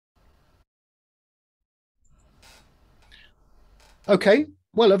Okay,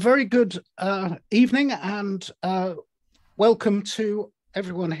 well, a very good evening and welcome to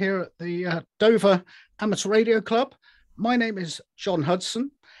everyone here at the Dover Amateur Radio Club. My name is John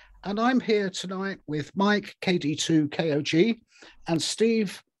Hudson, and I'm here tonight with Mike, KD2KOG, and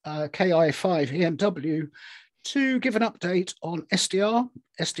Steve, KI5EMW, to give an update on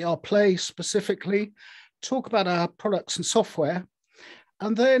SDR Play specifically, talk about our products and software,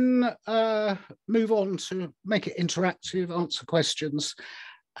 and then move on to make it interactive, answer questions,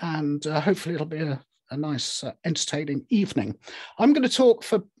 and hopefully it'll be a nice, entertaining evening. I'm going to talk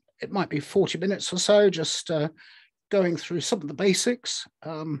for, it might be 40 minutes or so, just going through some of the basics.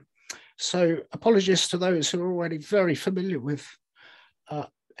 So apologies to those who are already very familiar with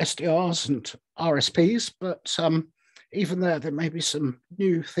SDRs and RSPs, but even there may be some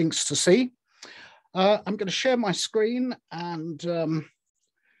new things to see. I'm going to share my screen and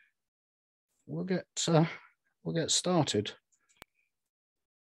we'll get started.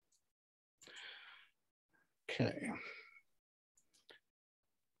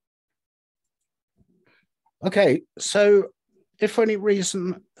 Okay, so if for any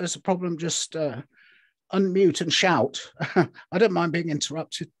reason there's a problem, just unmute and shout. I don't mind being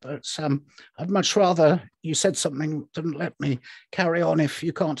interrupted, but I'd much rather you said something than let me carry on if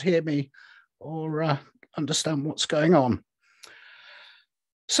you can't hear me or understand what's going on.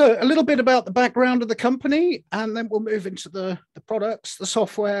 So a little bit about the background of the company, and then we'll move into the products, the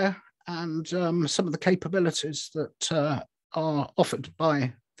software, and some of the capabilities that are offered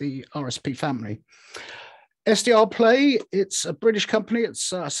by the RSP family. SDR Play, it's a British company. It's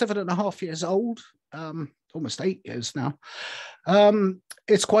 7.5 years old, almost 8 years now.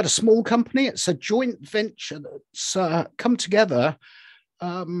 It's quite a small company. It's a joint venture that's come together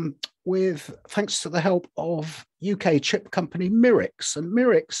with, thanks to the help of UK chip company Myrix. And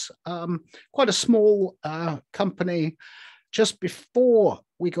Myrix, quite a small company, just before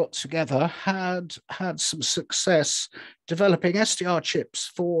we got together, had some success developing SDR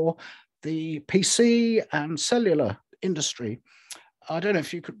chips for the PC and cellular industry. I don't know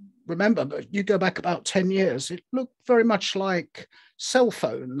if you could remember, but you go back about 10 years, it looked very much like cell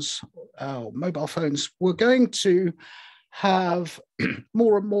phones, mobile phones were going to have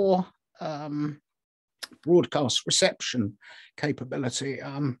more and more broadcast reception capability.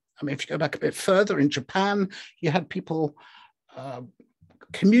 I mean, if you go back a bit further, in Japan, you had people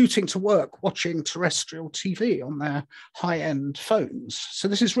commuting to work watching terrestrial TV on their high-end phones. So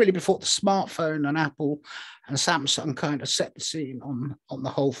this is really before the smartphone, and Apple and Samsung kind of set the scene on the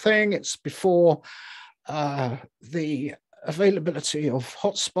whole thing. It's before the availability of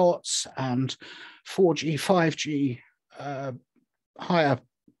hotspots and 4G, 5G higher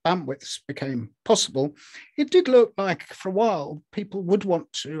bandwidths became possible. It did look like for a while people would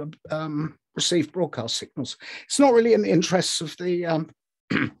want to receive broadcast signals. It's not really in the interests of the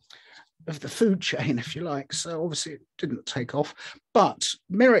of the food chain, if you like, so obviously it didn't take off. But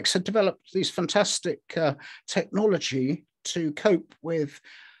Myrix had developed these fantastic technology to cope with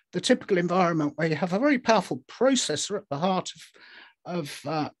the typical environment where you have a very powerful processor at the heart of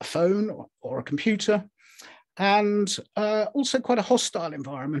a phone or a computer, and also quite a hostile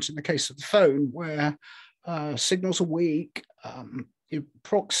environment in the case of the phone, where signals are weak, your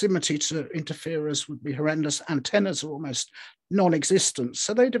proximity to interferers would be horrendous, antennas are almost non-existent.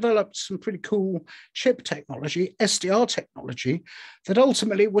 So they developed some pretty cool chip technology, SDR technology, that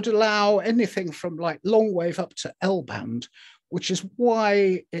ultimately would allow anything from like long wave up to L-band, which is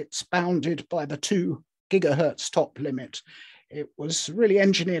why it's bounded by the 2 gigahertz top limit. It was really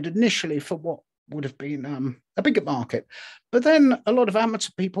engineered initially for what would have been a bigger market. But then a lot of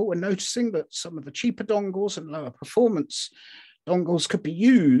amateur people were noticing that some of the cheaper dongles and lower performance dongles could be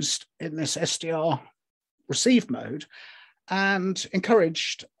used in this SDR receive mode, and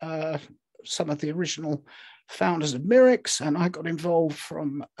encouraged some of the original founders of Myrix. And I got involved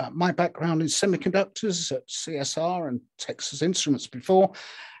from my background in semiconductors at CSR and Texas Instruments before.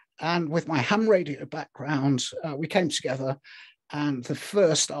 And with my ham radio background, we came together and the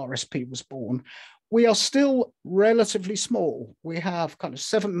first RSP was born. We are still relatively small. We have kind of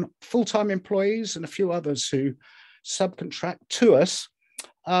 7 full-time employees and a few others who subcontract to us.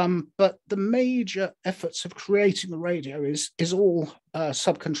 But the major efforts of creating the radio is all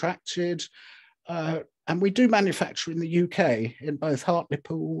subcontracted. And we do manufacture in the UK in both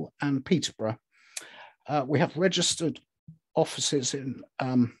Hartlepool and Peterborough. We have registered offices in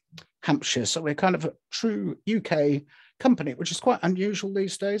Hampshire. So we're kind of a true UK company, which is quite unusual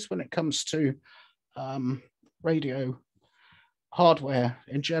these days when it comes to radio hardware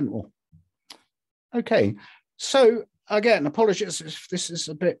in general. Okay, so again, apologies if this is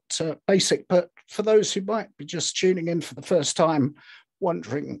a bit basic, but for those who might be just tuning in for the first time,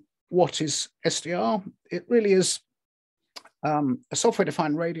 wondering what is SDR, it really is a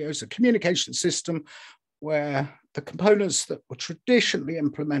software-defined radio. It's a communication system where the components that were traditionally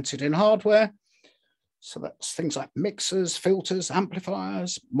implemented in hardware, so that's things like mixers, filters,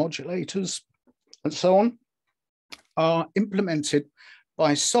 amplifiers, modulators, and so on, are implemented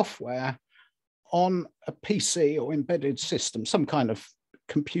by software on a PC or embedded system, some kind of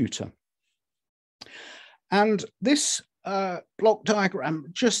computer. And this block diagram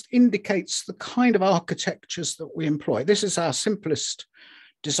just indicates the kind of architectures that we employ. This is our simplest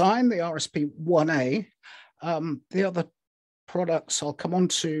design, the RSP1A. The other products I'll come on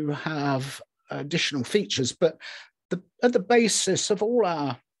to have additional features, but at the basis of all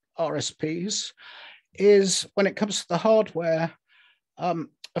our RSPs is, when it comes to the hardware,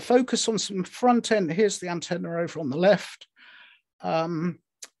 a focus on some front end. Here's the antenna over on the left.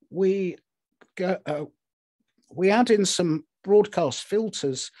 We add in some broadcast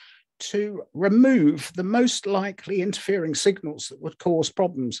filters to remove the most likely interfering signals that would cause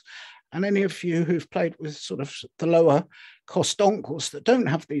problems. And any of you who've played with sort of the lower cost doncles that don't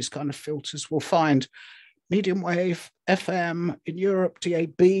have these kind of filters will find medium wave, FM, in Europe,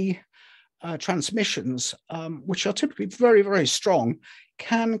 DAB transmissions, which are typically very, very strong,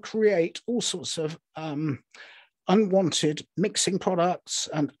 can create all sorts of unwanted mixing products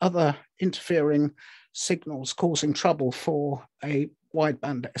and other interfering signals, causing trouble for a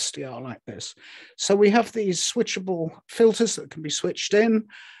wideband SDR like this. So we have these switchable filters that can be switched in,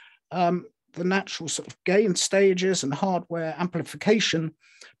 the natural sort of gain stages and hardware amplification,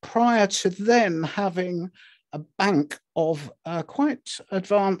 prior to then having a bank of quite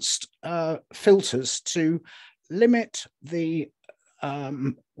advanced filters to limit the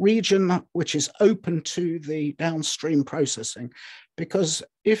region which is open to the downstream processing. Because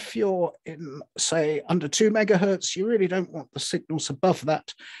if you're in, say, under 2 megahertz, you really don't want the signals above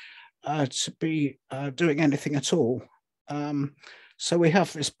that to be doing anything at all. So we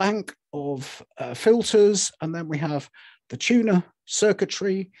have this bank of filters, and then we have the tuner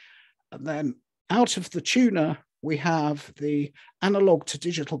circuitry, and then out of the tuner, we have the analog to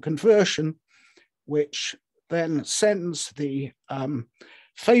digital conversion, which then sends the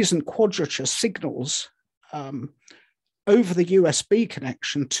phase and quadrature signals over the USB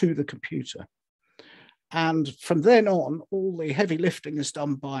connection to the computer. And from then on, all the heavy lifting is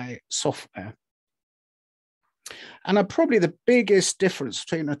done by software. And probably the biggest difference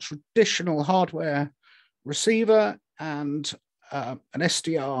between a traditional hardware receiver and an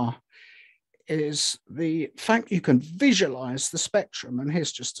SDR is the fact you can visualize the spectrum. And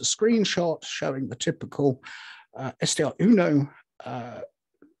here's just a screenshot showing the typical SDRUno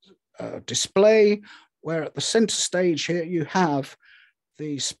display, where at the center stage here you have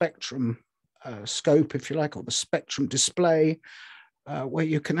the spectrum scope, if you like, or the spectrum display, where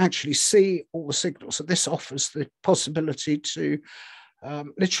you can actually see all the signals. So this offers the possibility to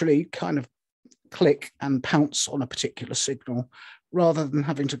literally kind of click and pounce on a particular signal, rather than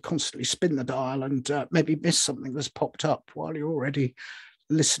having to constantly spin the dial and maybe miss something that's popped up while you're already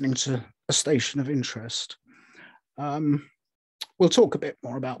listening to a station of interest. We'll talk a bit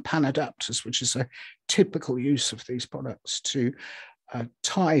more about pan adapters, which is a typical use of these products to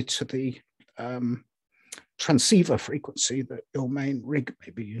tie to the transceiver frequency that your main rig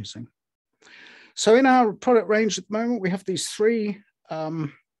may be using. So in our product range at the moment, we have these three,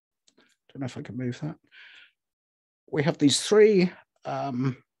 don't know if I can move that. We have these three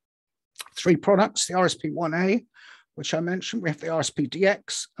products, the RSP1A, which I mentioned. We have the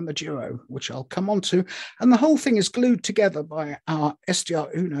RSP-DX and the Duo, which I'll come on to. And the whole thing is glued together by our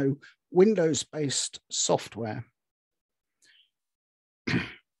SDRUno Windows-based software. Let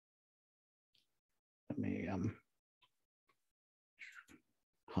me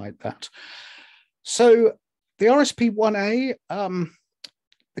hide that. So the RSP1A,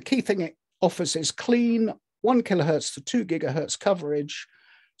 the key thing it offers is clean 1 kilohertz to 2 gigahertz coverage,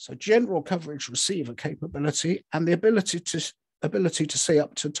 so general coverage receiver capability, and the ability to see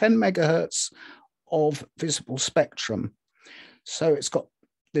up to 10 megahertz of visible spectrum. So it's got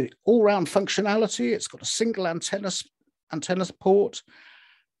the all-round functionality. It's got a single antenna port,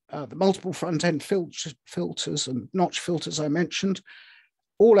 the multiple front-end filters and notch filters I mentioned.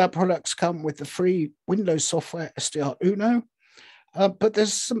 All our products come with the free Windows software SDRUno. But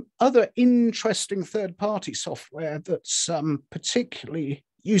there's some other interesting third-party software that's particularly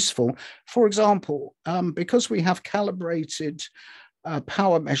useful. For example, because we have calibrated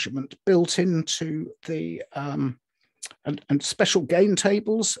power measurement built into the and special gain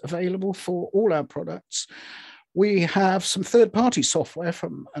tables available for all our products, We have some third-party software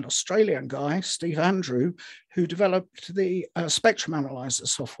from an Australian guy, Steve Andrew, who developed the spectrum analyzer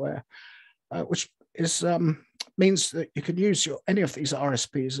software, which is means that you can use any of these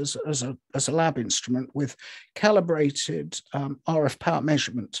RSPs as a lab instrument with calibrated RF power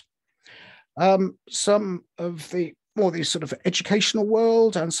measurement. Some of the these sort of educational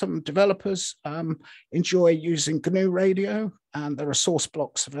world and some developers enjoy using GNU radio, and there are source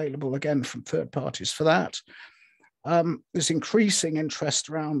blocks available again from third parties for that. There's increasing interest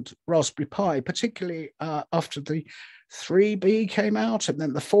around Raspberry Pi, particularly after the 3B came out and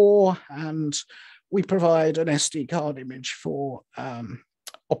then the 4, and we provide an SD card image for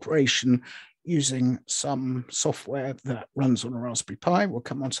operation using some software that runs on a Raspberry Pi. We'll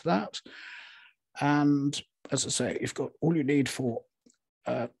come on to that. And as I say, you've got all you need for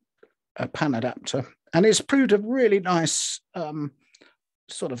a PAN adapter. And it's proved a really nice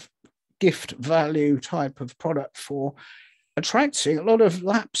sort of gift value type of product for attracting a lot of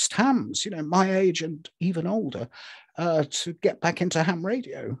lapsed hams, you know, my age and even older, to get back into ham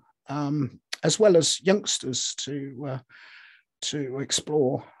radio, as well as youngsters to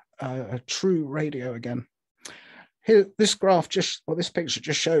explore true radio again. Here, this graph this picture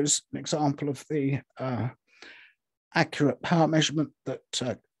just shows an example of the accurate power measurement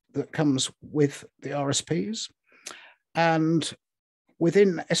that comes with the RSPs. And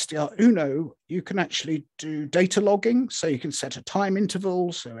within SDRUno, you can actually do data logging. So you can set a time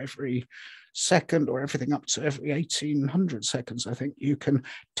interval. So every second or everything up to every 1800 seconds, I think, you can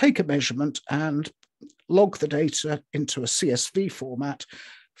take a measurement and log the data into a CSV format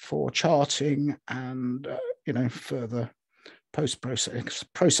for charting and further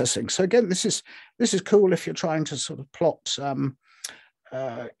post-processing. So again, this is cool if you're trying to sort of plot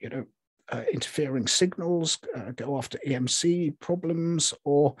interfering signals, go after EMC problems,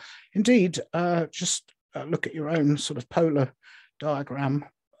 or indeed just look at your own sort of polar diagram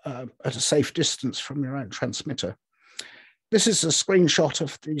at a safe distance from your own transmitter. This is a screenshot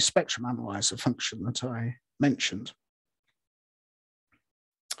of the spectrum analyzer function that I mentioned.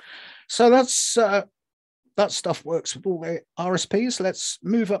 So that stuff works with all the RSPs. Let's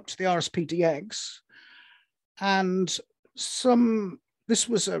move up to the RSP DX. And this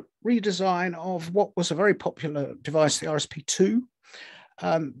was a redesign of what was a very popular device, the RSP2,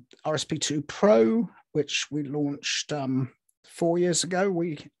 RSP2 Pro, which we launched 4 years ago.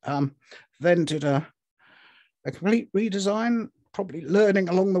 We then did a complete redesign, probably learning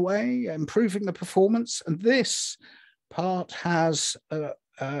along the way, improving the performance. And this part has,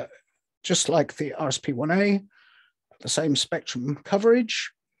 just like the RSP1A, the same spectrum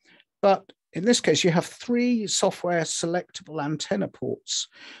coverage, but in this case, you have 3 software selectable antenna ports,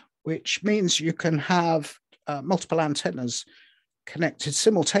 which means you can have multiple antennas connected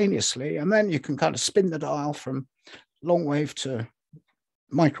simultaneously, and then you can kind of spin the dial from long wave to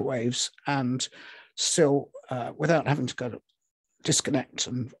microwaves and still without having to go to disconnect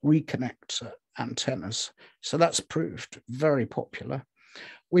and reconnect antennas. So that's proved very popular.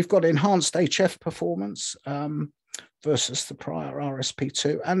 We've got enhanced HF performance versus the prior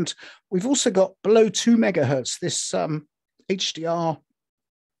RSP2. And we've also got below 2 megahertz, this HDR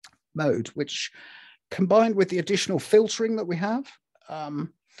mode, which combined with the additional filtering that we have,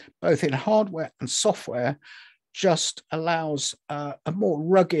 both in hardware and software, just allows a more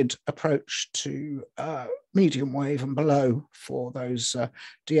rugged approach to medium wave and below for those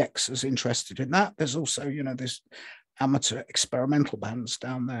DXs interested in that. There's also, this amateur experimental bands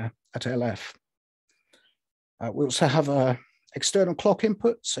down there at LF. We also have a external clock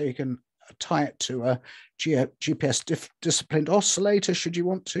input, so you can tie it to a GPS disciplined oscillator should you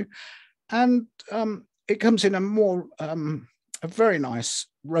want to. And it comes in a very nice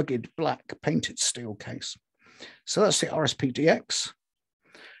rugged black painted steel case. So that's the RSP DX.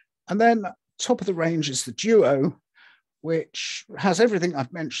 And then top of the range is the Duo, which has everything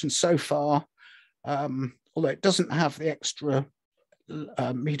I've mentioned so far, although it doesn't have the extra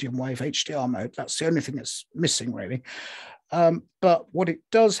medium wave HDR mode. That's the only thing that's missing, really. But what it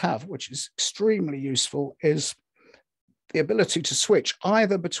does have, which is extremely useful, is the ability to switch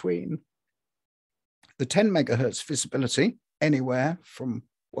either between the 10 megahertz visibility anywhere from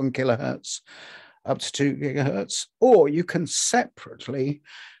 1 kilohertz up to 2 gigahertz, or you can separately,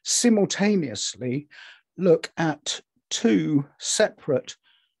 simultaneously look at 2 separate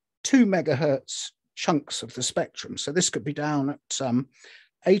 2 megahertz chunks of the spectrum. So this could be down at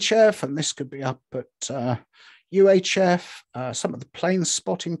HF, and this could be up at UHF. Some of the plane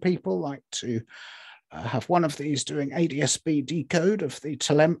spotting people like to have one of these doing ADS-B decode of the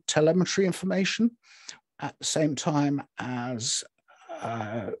telemetry information at the same time as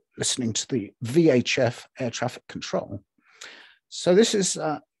listening to the VHF air traffic control. So this is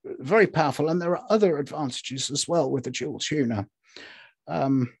very powerful, and there are other advantages as well with the dual tuner,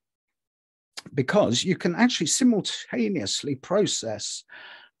 because you can actually simultaneously process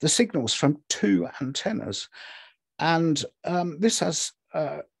the signals from 2 antennas. And this has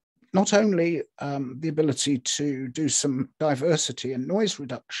not only the ability to do some diversity and noise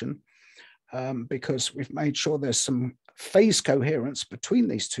reduction, because we've made sure there's some phase coherence between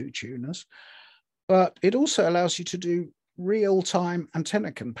these two tuners, but it also allows you to do real-time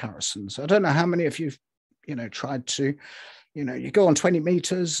antenna comparisons. I don't know how many of you've, tried to, you go on 20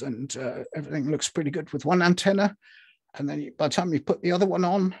 meters and everything looks pretty good with one antenna. And then by the time you put the other one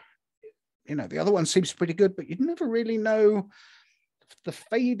on, the other one seems pretty good, but you'd never really know the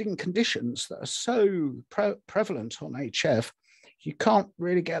fading conditions that are so prevalent on HF. You can't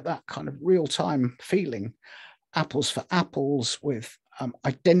really get that kind of real-time feeling, apples for apples with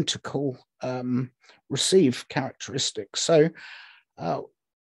identical receive characteristics. So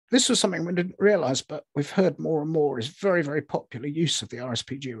this was something we didn't realize, but we've heard more and more is very, very popular use of the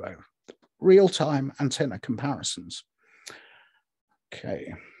RSPDUO, real-time antenna comparisons.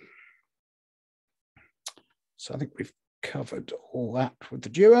 Okay. So I think we've covered all that with the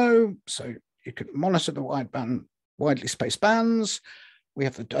Duo. So you can monitor the widely spaced bands. We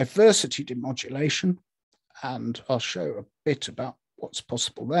have the diversity demodulation, and I'll show a bit about what's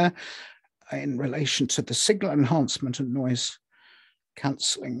possible there in relation to the signal enhancement and noise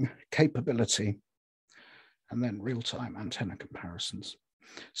cancelling capability, and then real-time antenna comparisons.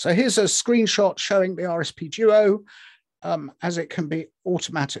 So here's a screenshot showing the RSPDUO as it can be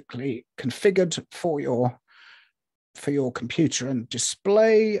automatically configured for your computer and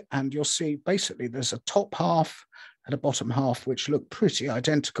display. And you'll see basically there's a top half and a bottom half which look pretty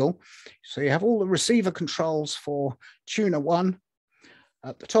identical. So you have all the receiver controls for tuner 1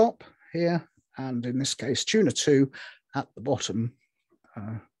 at the top here, and in this case tuner 2 at the bottom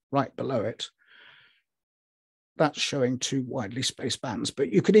right below it. That's showing 2 widely spaced bands,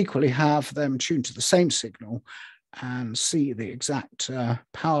 but you could equally have them tuned to the same signal and see the exact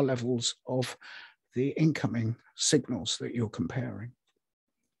power levels of the incoming signals that you're comparing.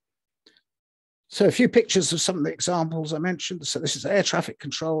 So a few pictures of some of the examples I mentioned. So this is air traffic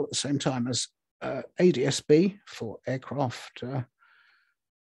control at the same time as ADS-B for aircraft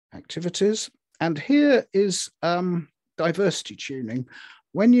activities. And here is diversity tuning.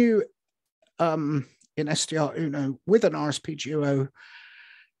 When you, in SDRUno with an RSPDUO,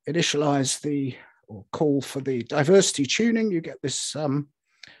 initialize or call for the diversity tuning, you get this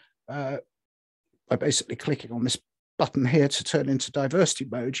by basically clicking on this button here to turn into diversity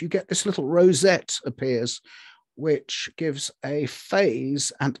mode, you get this little rosette appears, which gives a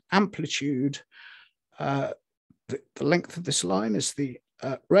phase and amplitude. The length of this line is the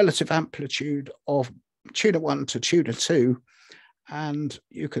relative amplitude of tuner 1 to tuner 2, and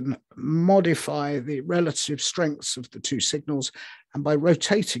you can modify the relative strengths of the two signals, and by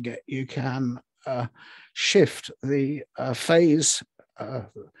rotating it, you can shift the phase, the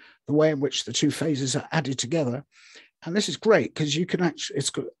way in which the two phases are added together. And this is great because you can actually, it's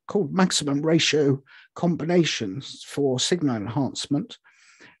called maximum ratio combinations for signal enhancement,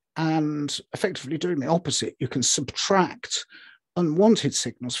 and effectively doing the opposite. You can subtract unwanted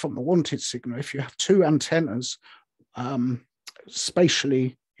signals from the wanted signal. If you have 2 antennas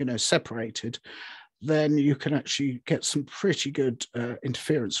spatially, separated, then you can actually get some pretty good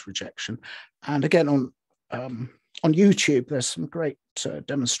interference rejection. And again, on YouTube, there's some great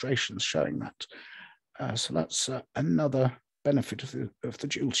demonstrations showing that. So that's another benefit of the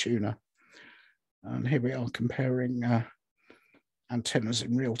dual tuner. And here we are comparing antennas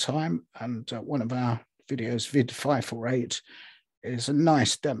in real time. And one of our videos, Vid 548, is a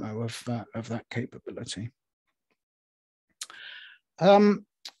nice demo of that capability.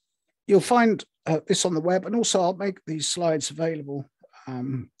 You'll find this on the web, and also I'll make these slides available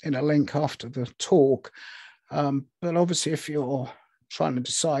in a link after the talk. But obviously, if you're trying to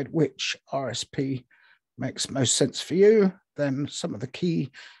decide which RSP makes most sense for you, then some of the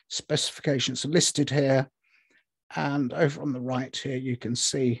key specifications are listed here. And over on the right here, you can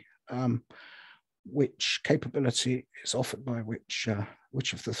see which capability is offered by which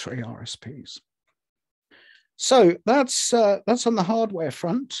of the 3 RSPs. So that's on the hardware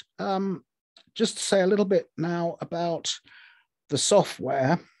front. Just to say a little bit now about the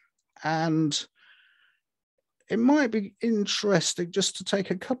software, and it might be interesting just to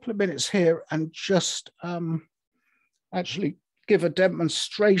take a couple of minutes here and just actually give a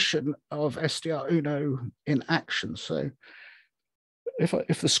demonstration of SDRUno in action. So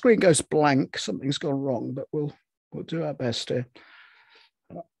if the screen goes blank, something's gone wrong, but we'll do our best here.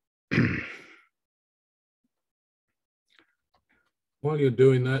 While you're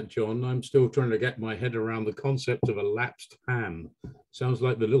doing that, John, I'm still trying to get my head around the concept of a lapsed ham. Sounds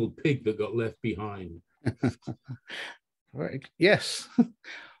like the little pig that got left behind. Right. Yes.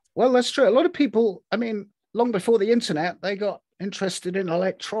 Well, that's true. A lot of people, I mean, long before the internet, they got interested in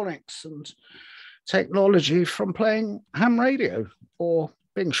electronics and technology from playing ham radio or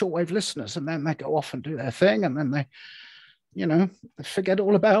being shortwave listeners. And then they go off and do their thing. And then they, you know, they forget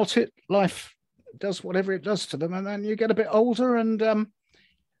all about it. Life does whatever it does to them, and then you get a bit older, and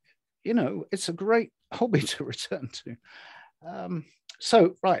you know, it's a great hobby to return to.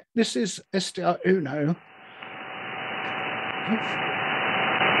 So right, this is SDRUno.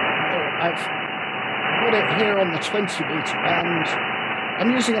 I've got it here on the 20 meter band.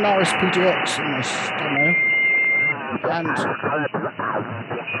 I'm using an RSPDX in this demo, and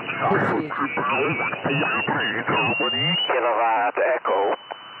hopefully Kilowatt Echo.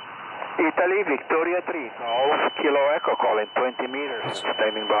 Italy, Victoria 3, Golf, Kilo Echo calling 20 meters,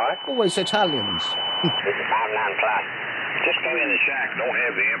 standing by. Always Italians. Just go in the shack, don't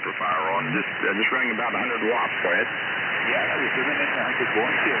have the amplifier on, just running about 100 watts, go ahead. Yeah, we're doing it now, good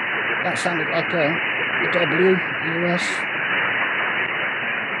one, That sounded like a W, US.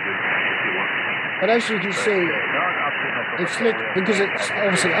 But as you can see, it's lit because it's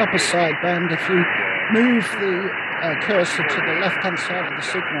obviously upper side band. If you move the cursor to the left-hand side of the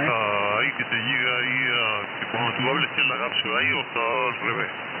signal,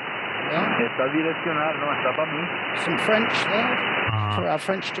 some French there for our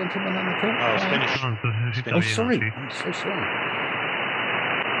French gentleman on the call. Spanish. Oh, sorry. I'm so sorry.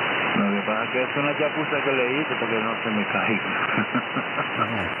 Es una chapuza que le hice porque no se me caiga.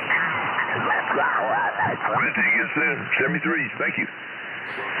 Renting is 73s, thank you.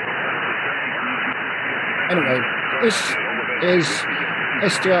 Anyway, this is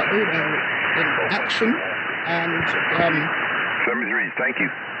SDRUno in action, and 73s, thank you.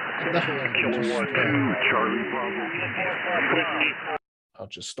 I'll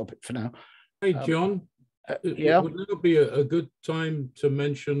just stop it for now. Hey, John. Yeah. Would now be a good time to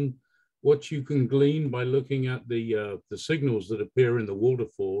mention what you can glean by looking at the signals that appear in the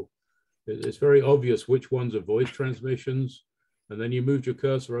waterfall? It's very obvious which ones are voice transmissions. And then you moved your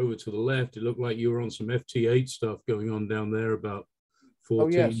cursor over to the left. It looked like you were on some FT8 stuff going on down there, about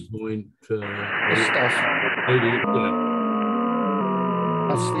 14 point. This stuff. 80, yeah.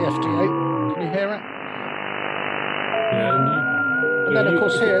 That's the FT8. Can you hear it? Yeah, and then, of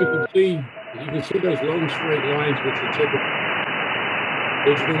course, here you can see those long straight lines, which are typical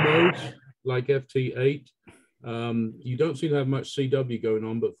digital modes like FT8. You don't seem to have much CW going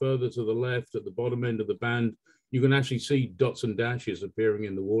on, but further to the left at the bottom end of the band, you can actually see dots and dashes appearing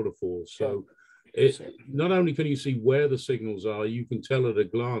in the waterfall. So not only can you see where the signals are, you can tell at a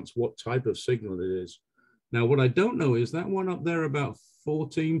glance what type of signal it is. Now, what I don't know is that one up there about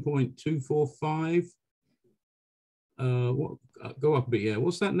 14.245. Go up a bit, yeah.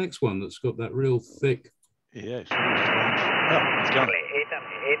 What's that next one that's got that real thick? Yeah, it's gone.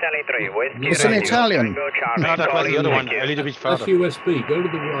 Italy 3, Whiskey. It's an Italian. No, that was the other one, a little bit That's further. USB. Go to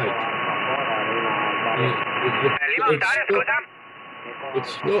the right. It's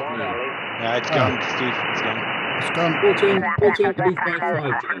stopped now. Yeah, it's gone, Steve. It's gone. It's gone.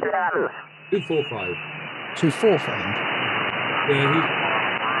 14.255. 245. 245. Yeah,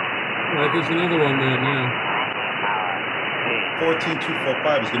 right, there's another one there now.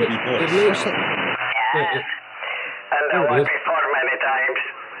 14245 is going to be It voice. looks And there it is. before many times,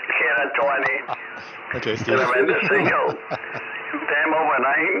 here at 20. Okay, Steve. Tremendous single. Demo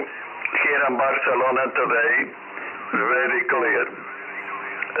 9, here in Barcelona today. Very clear.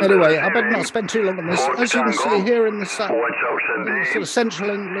 Anyway, I better not spend too long on this. As you can see here in the sort of central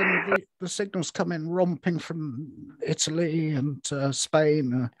England, the signals come in romping from Italy and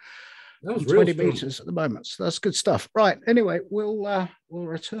Spain, 20 meters at the moment. So that's good stuff. Right. Anyway, we'll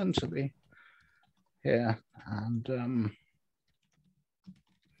return to the here and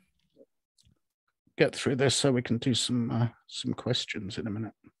get through this so we can do some questions in a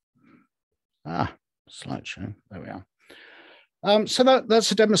minute. Slideshow. There we are. So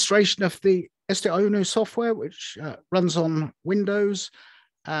that's a demonstration of the SDRUno software, which runs on Windows,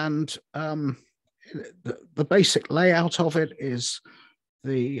 and the basic layout of it is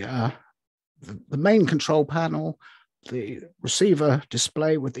the main control panel, the receiver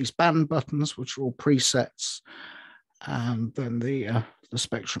display with these band buttons, which are all presets, and then the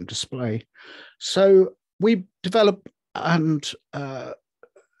spectrum display. So we develop, and I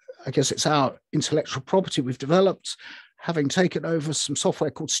guess it's our intellectual property, we've developed having taken over some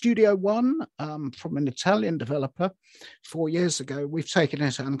software called Studio One from an Italian developer 4 years ago, we've taken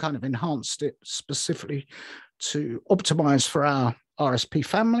it and kind of enhanced it specifically to optimize for our RSP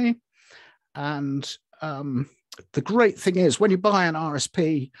family. And the great thing is when you buy an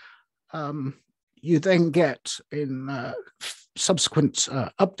RSP, you then get in subsequent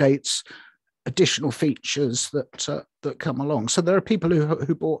updates additional features that come along. So there are people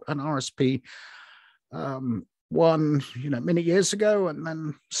who bought an RSP one, many years ago, and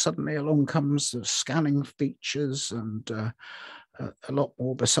then suddenly along comes the scanning features and a lot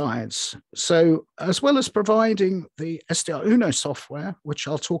more besides. So as well as providing the SDRUno software, which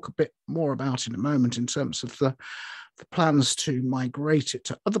I'll talk a bit more about in a moment in terms of the plans to migrate it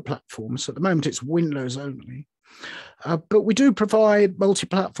to other platforms. At the moment, it's Windows only. But we do provide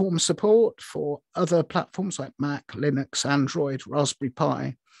multi-platform support for other platforms like Mac, Linux, Android, Raspberry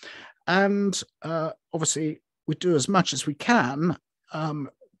Pi. And obviously, we do as much as we can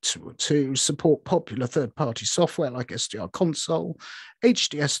to support popular third-party software like SDR Console,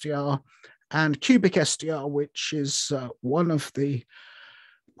 HDSDR, and Cubic SDR, which is one of the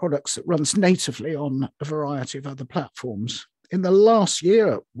products that runs natively on a variety of other platforms. In the last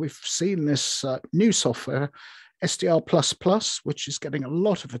year, we've seen this new software, SDR++, which is getting a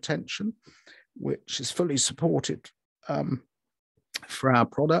lot of attention, which is fully supported for our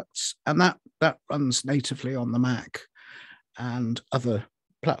products. And that runs natively on the Mac and other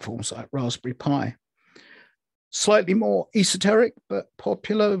platforms like Raspberry Pi. Slightly more esoteric, but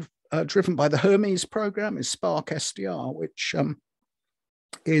popular, driven by the Hermes program, is Spark SDR, which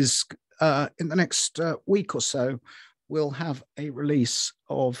is in the next week or so, we'll have a release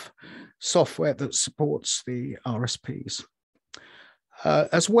of software that supports the RSPs.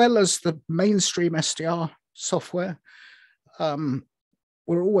 As well as the mainstream SDR software,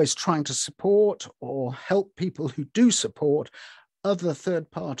 we're always trying to support or help people who do support other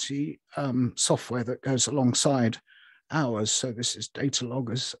third-party software that goes alongside ours. So this is data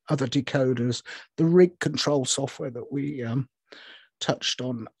loggers, other decoders, the rig control software that we touched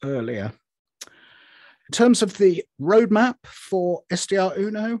on earlier. In terms of the roadmap for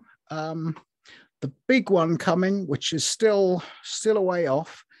SDRUno, the big one coming, which is still a way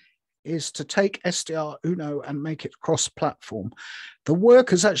off, is to take SDRUno and make it cross-platform. The work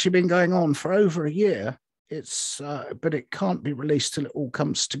has actually been going on for over a year. But it can't be released till it all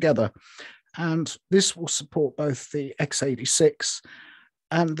comes together. And this will support both the x86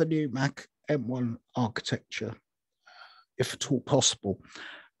 and the new Mac M1 architecture, if at all possible.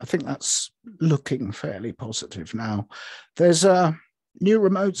 I think that's looking fairly positive now. There's a new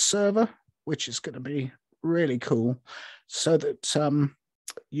remote server, which is going to be really cool, so that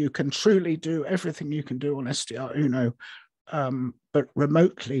you can truly do everything you can do on SDRUno, but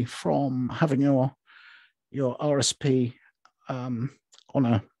remotely from having your RSP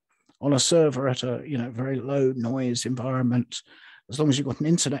on a server at a very low noise environment, as long as you've got an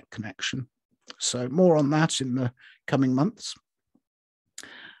internet connection. So more on that in the coming months.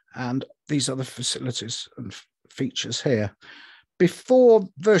 And these are the facilities and features here. Before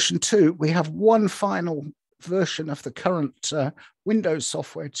version 2, we have one final version of the current Windows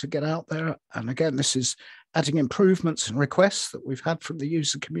software to get out there. And again, this is adding improvements and requests that we've had from the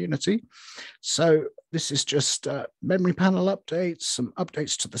user community. So this is just memory panel updates, some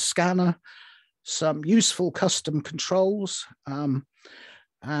updates to the scanner, some useful custom controls. I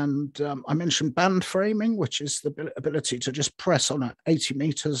mentioned band framing, which is the ability to just press on at 80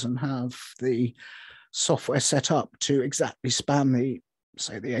 meters and have the software set up to exactly span the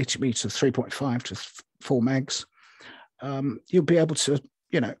 80 meters, 3.5 to 4 megs. You'll be able to,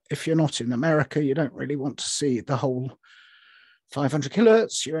 if you're not in America, you don't really want to see the whole 500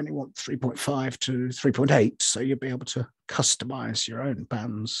 kilohertz, you only want 3.5 to 3.8. So you'll be able to customize your own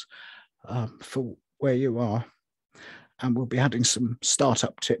bands for where you are. And we'll be adding some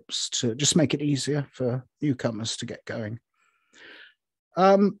startup tips to just make it easier for newcomers to get going.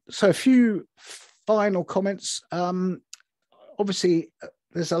 So a few final comments. Obviously,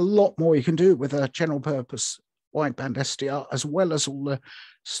 there's a lot more you can do with a general purpose wideband SDR, as well as all the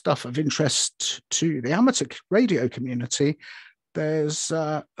stuff of interest to the amateur radio community. There's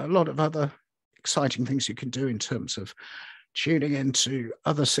a lot of other exciting things you can do in terms of tuning into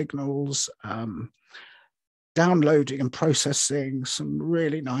other signals, downloading and processing some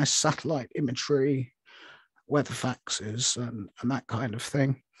really nice satellite imagery, weather faxes, and that kind of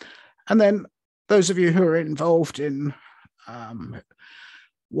thing. And then those of you who are involved in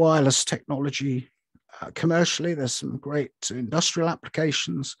wireless technology commercially, there's some great industrial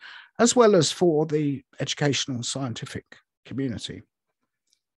applications, as well as for the educational and scientific community.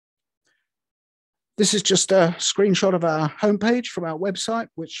 This is just a screenshot of our homepage from our website,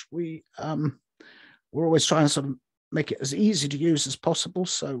 which we're always trying to sort of make it as easy to use as possible.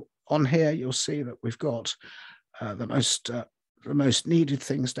 So on here, you'll see that we've got the most needed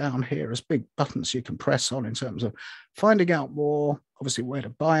things down here as big buttons you can press on in terms of finding out more, obviously where to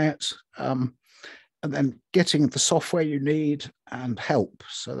buy it, and then getting the software you need and help.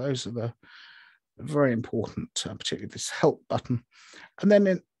 So those are the very important, particularly this help button. And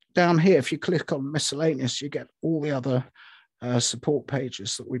then down here, if you click on miscellaneous, you get all the other support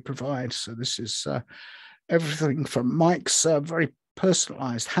pages that we provide. So this is everything from Mike's very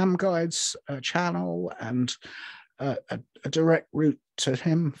personalized ham guides channel and a direct route to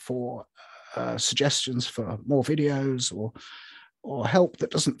him for suggestions for more videos or help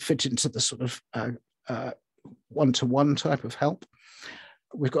that doesn't fit into the sort of one-to-one type of help.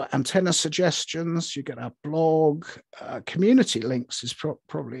 We've got antenna suggestions. You get our blog. Community links is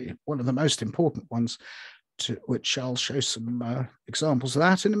probably one of the most important ones, to which I'll show some examples of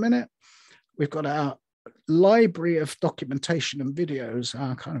that in a minute. We've got our library of documentation and videos,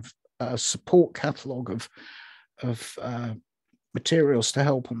 our kind of support catalog of materials to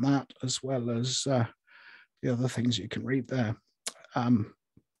help on that, as well as the other things you can read there.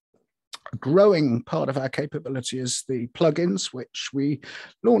 A growing part of our capability is the plugins, which we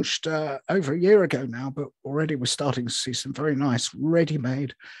launched over a year ago now, but already we're starting to see some very nice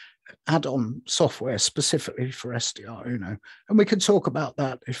ready-made add-on software specifically for SDRUno. And we can talk about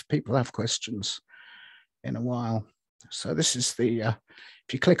that if people have questions in a while. So this is the,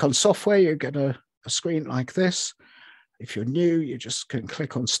 if you click on software, you get a screen like this. If you're new, you just can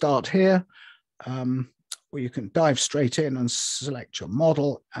click on start here. Or you can dive straight in and select your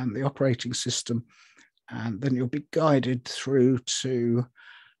model and the operating system, and then you'll be guided through to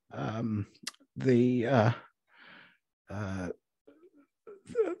the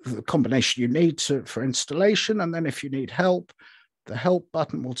combination you need for installation. And then if you need help, the help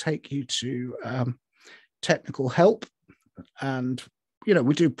button will take you to technical help. And, you know,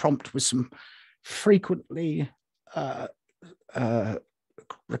 we do prompt with some frequently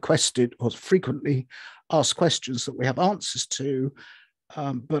requested or frequently asked questions that we have answers to.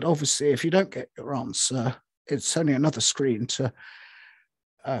 But obviously, if you don't get your answer, it's only another screen to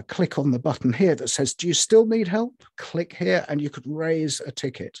click on the button here that says, do you still need help? Click here and you could raise a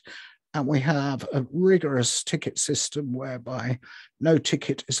ticket. And we have a rigorous ticket system whereby no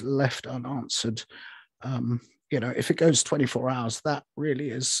ticket is left unanswered. You know, if it goes 24 hours, that really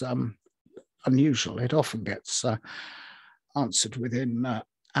is unusual. It often gets answered within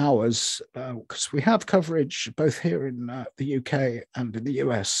hours, because we have coverage both here in the UK and in the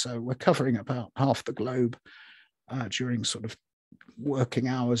US. So we're covering about half the globe during sort of working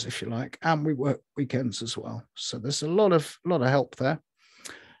hours, if you like, and we work weekends as well. So there's a lot of help there.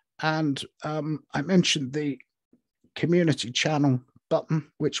 And I mentioned the community channel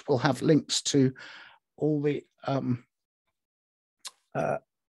button, which will have links to all the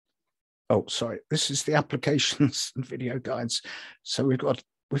oh, sorry, this is the applications and video guides. So we've got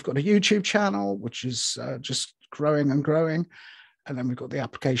a YouTube channel, which is just growing and growing. And then we've got the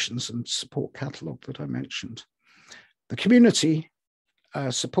applications and support catalog that I mentioned. The community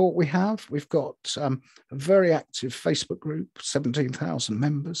support we've got a very active Facebook group, 17,000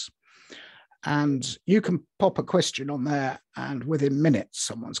 members. And you can pop a question on there and within minutes,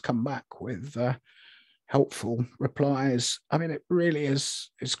 someone's come back with helpful replies. I mean, it really is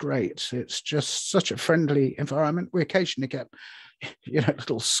great. It's just such a friendly environment. We occasionally get, you know,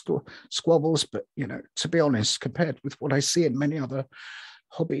 little squabbles, but, you know, to be honest, compared with what I see in many other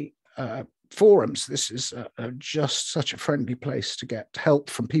hobby forums, this is just such a friendly place to get help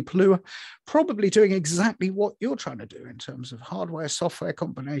from people who are probably doing exactly what you're trying to do in terms of hardware, software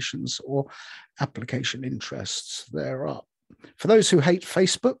combinations, or application interests. There are, for those who hate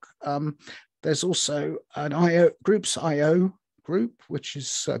Facebook, there's also an groups IO group, which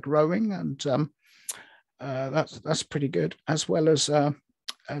is growing, and that's pretty good, as well as a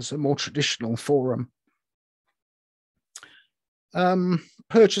more traditional forum.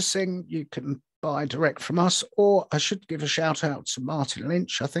 Purchasing, you can buy direct from us, or I should give a shout out to Martin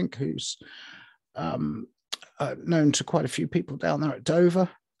Lynch, I think, who's known to quite a few people down there at Dover.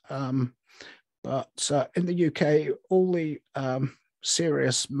 But in the UK, all the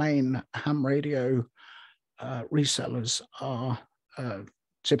serious main ham radio resellers are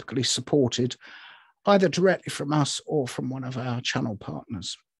typically supported either directly from us or from one of our channel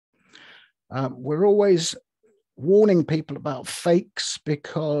partners. We're always warning people about fakes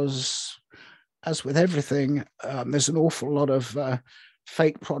because, as with everything, there's an awful lot of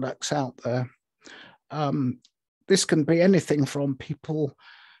fake products out there. This can be anything from people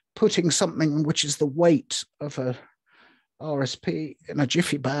putting something which is the weight of a RSP in a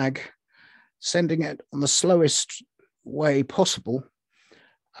jiffy bag, sending it on the slowest way possible,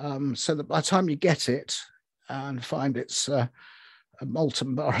 so that by the time you get it and find it's a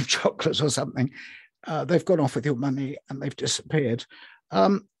molten bar of chocolate or something, they've gone off with your money and they've disappeared.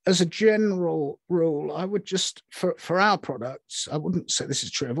 As a general rule, I would just, for our products, I wouldn't say this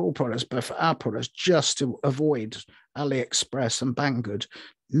is true of all products, but for our products, just to avoid AliExpress and Banggood.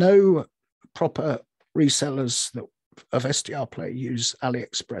 No proper resellers of SDR Play use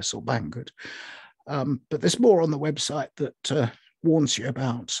AliExpress or Banggood. But there's more on the website that warns you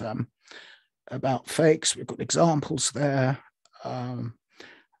about fakes. We've got examples there.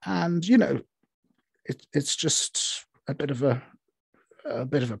 And, you know, it's just a bit of a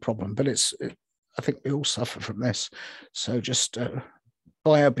problem, but I think we all suffer from this. So just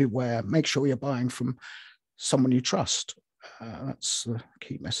buyer beware. Make sure you're buying from someone you trust. That's the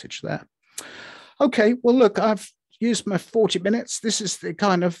key message there. Okay, well, look, I've used my 40 minutes. This is the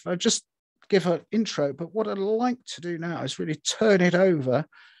kind of just give an intro, but what I'd like to do now is really turn it over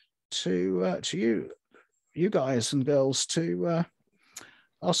to you guys and girls to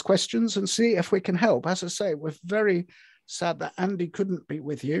ask questions and see if we can help. As I say, we're very sad that Andy couldn't be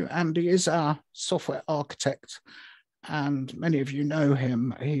with you. Andy is our software architect, and many of you know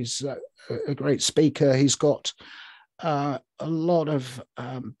him. He's a great speaker. He's got a lot of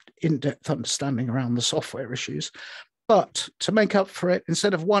in-depth understanding around the software issues. But to make up for it,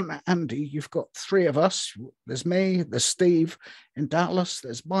 instead of one Andy, you've got three of us. There's me, there's Steve in Dallas,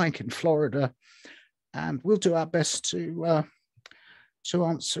 there's Mike in Florida, and we'll do our best to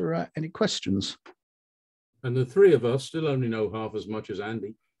answer any questions. And the three of us still only know half as much as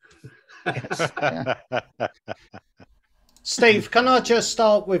Andy. Yes, yeah. Steve, can I just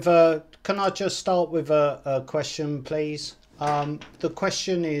start with a question, please? The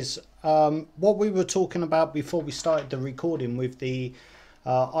question is what we were talking about before we started the recording with the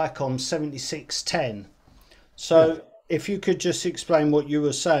ICOM 7610. So yeah. If you could just explain what you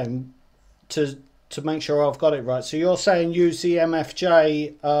were saying to make sure I've got it right. So you're saying use the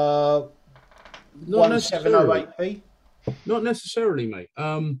MFJ 1708B? Not necessarily, mate.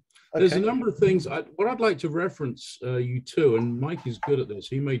 There's a number of things. What I'd like to reference you to, and Mike is good at this.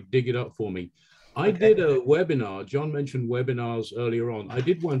 He may dig it up for me. I did a webinar. John mentioned webinars earlier on. I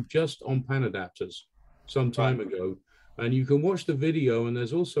did one just on pan adapters some time ago, and you can watch the video. And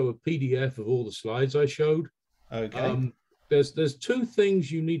there's also a PDF of all the slides I showed. Okay. There's two things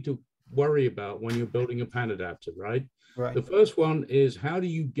you need to worry about when you're building a pan adapter, right? Right. The first one is, how do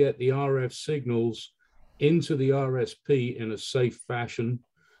you get the RF signals into the RSP in a safe fashion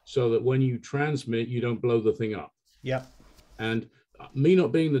so that when you transmit, you don't blow the thing up? Yeah. And me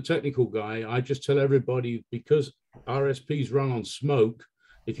not being the technical guy, I just tell everybody, because RSPs run on smoke,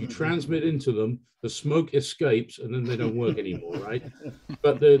 if you transmit into them, the smoke escapes and then they don't work anymore, right?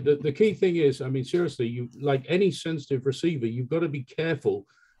 But the key thing is, I mean, seriously, you, like any sensitive receiver, you've got to be careful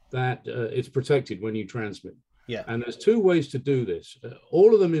that it's protected when you transmit. Yeah. And there's two ways to do this.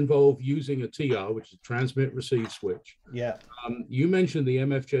 All of them involve using a TR, which is a transmit receive switch. Yeah. You mentioned the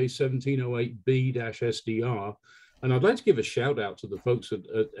MFJ 1708B-SDR, and I'd like to give a shout out to the folks at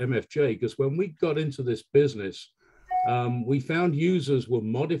MFJ, because when we got into this business, we found users were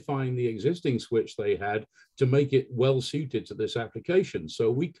modifying the existing switch they had to make it well suited to this application.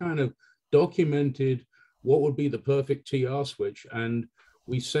 So we kind of documented what would be the perfect TR switch, and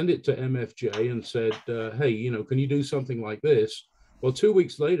we sent it to MFJ and said, hey, you know, can you do something like this? Well, 2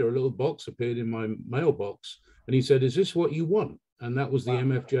 weeks later, a little box appeared in my mailbox, and he said, is this what you want? And that was the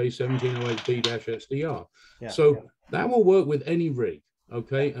MFJ 1708B-SDR. Yeah, so that will work with any rig,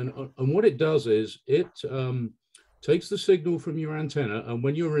 okay? And what it does is it takes the signal from your antenna, and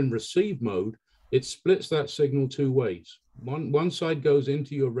when you're in receive mode, it splits that signal two ways. One side goes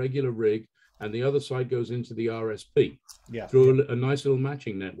into your regular rig, and the other side goes into the RSP through a nice little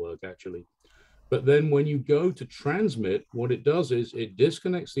matching network, actually. But then when you go to transmit, what it does is it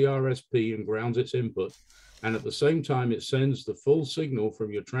disconnects the RSP and grounds its input. And at the same time, it sends the full signal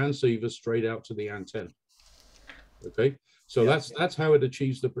from your transceiver straight out to the antenna. Okay, so that's how it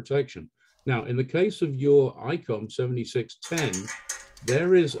achieves the protection. Now, in the case of your ICOM 7610,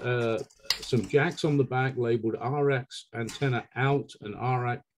 there is some jacks on the back labeled RX antenna out and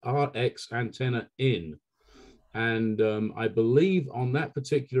RX antenna in. And I believe on that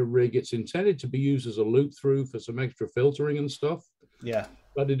particular rig, it's intended to be used as a loop through for some extra filtering and stuff. Yeah.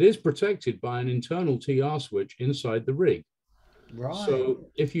 But it is protected by an internal TR switch inside the rig. Right. So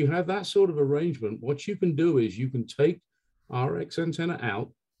if you have that sort of arrangement, what you can do is you can take RX antenna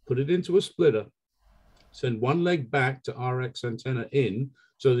out, put it into a splitter, send one leg back to RX antenna in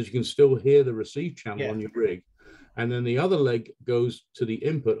so that you can still hear the receive channel on your rig. And then the other leg goes to the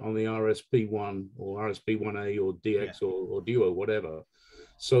input on the RSP1 or RSP1A or DX or Duo, whatever.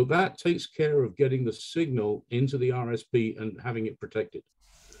 So that takes care of getting the signal into the RSP and having it protected.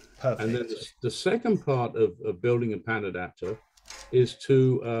 Perfect. And then the second part of building a PAN adapter is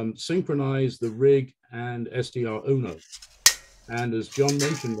to synchronize the rig and SDRUno. And as John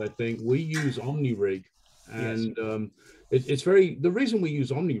mentioned, I think we use OmniRig, and it's very, the reason we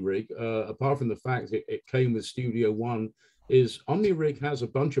use OmniRig, apart from the fact it came with Studio One, is OmniRig has a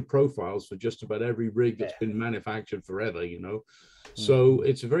bunch of profiles for just about every rig that's been manufactured forever, you know. So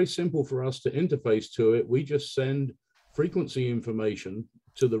it's very simple for us to interface to it. We just send frequency information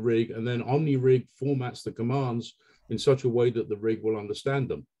to the rig, and then OmniRig formats the commands in such a way that the rig will understand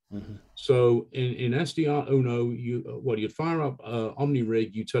them. So in SDRUno, you'd fire up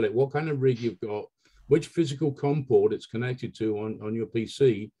OmniRig, you tell it what kind of rig you've got, which physical COM port it's connected to on your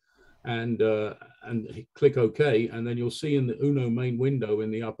PC, and click OK, and then you'll see in the Uno main window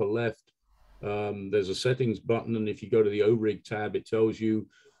in the upper left, there's a settings button, and if you go to the ORig tab, it tells you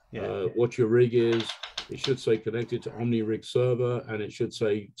what your rig is. It should say connected to OmniRig server, and it should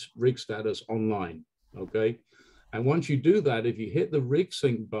say rig status online, okay? And once you do that, if you hit the rig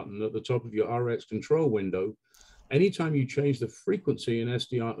sync button at the top of your RX control window, anytime you change the frequency in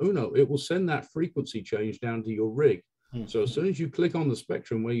SDRUno, it will send that frequency change down to your rig. So as soon as you click on the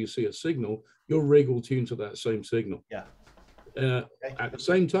spectrum where you see a signal, your rig will tune to that same signal. At the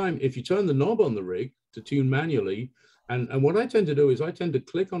same time, if you turn the knob on the rig to tune manually, and what I tend to do is I tend to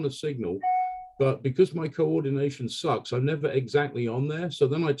click on a signal, but because my coordination sucks, I'm never exactly on there. So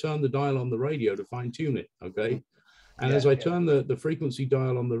then I turn the dial on the radio to fine tune it, okay? And as I turn the frequency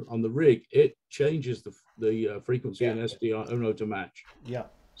dial on the rig, it changes the frequency in SDRUno to match.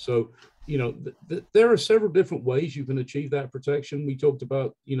 So, you know, there are several different ways you can achieve that protection. We talked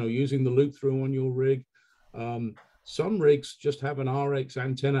about, you know, using the loop through on your rig. Some rigs just have an RX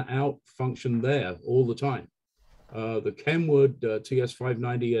antenna out function there all the time. The Kenwood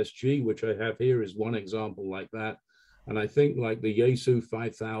TS590SG, which I have here, is one example like that. And I think like the Yaesu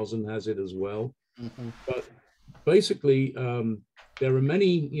 5000 has it as well. But basically, there are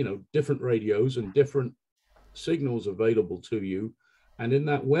many, you know, different radios and different signals available to you. And in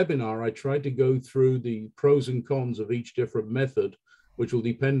that webinar, I tried to go through the pros and cons of each different method, which will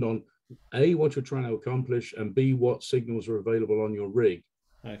depend on A, what you're trying to accomplish, and B, what signals are available on your rig.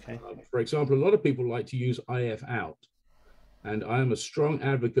 For example, a lot of people like to use IF out, and I am a strong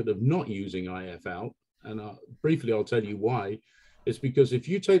advocate of not using IF out. And briefly, I'll tell you why. It's because if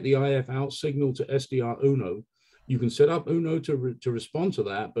you take the IF out signal to SDRUno, you can set up Uno to respond to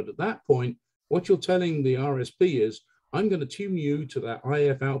that. But at that point, what you're telling the RSP is, I'm going to tune you to that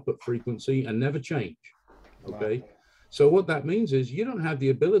IF output frequency and never change. Okay. So what that means is you don't have the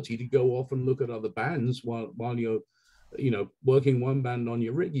ability to go off and look at other bands while you're, you know, working one band on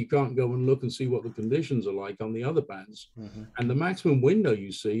your rig. You can't go and look and see what the conditions are like on the other bands. And the maximum window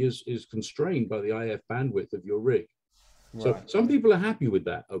you see is constrained by the IF bandwidth of your rig. So some people are happy with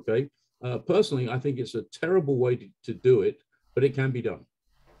that, okay? Personally, I think it's a terrible way to do it, but it can be done.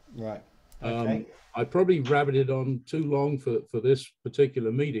 I probably rabbited on too long for this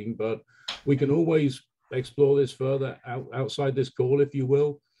particular meeting, but we can always explore this further outside this call, if you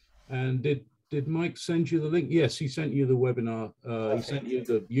will. And did Mike send you the link? Yes, he sent you the webinar. He sent you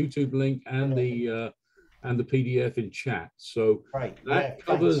the YouTube link and the PDF in chat. So that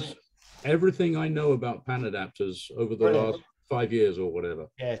covers everything I know about PAN adapters over the last 5 years or whatever.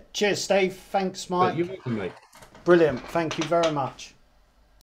 Cheers, Steve. Thanks, Mike. You're welcome, mate. Brilliant. Thank you very much.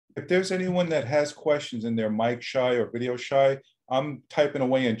 If there's anyone that has questions and they're mic shy or video shy, I'm typing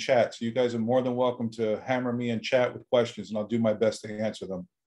away in chat. So you guys are more than welcome to hammer me in chat with questions, and I'll do my best to answer them.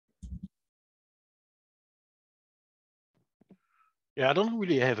 Yeah, I don't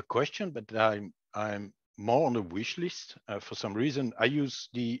really have a question, but I'm more on the wish list. For some reason, I use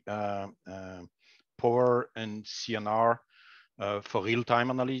the Power and CNR for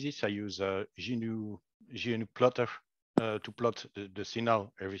real-time analysis. I use GNU plotter to plot the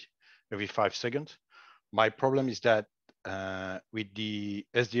signal every 5 seconds. My problem is that with the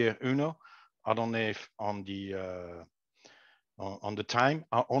SDRUno, I don't have on the time.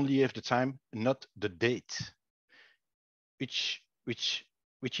 I only have the time, not the date, which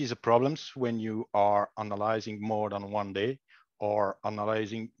is a problem when you are analyzing more than 1 day or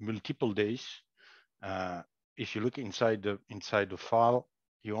analyzing multiple days. If you look inside the file,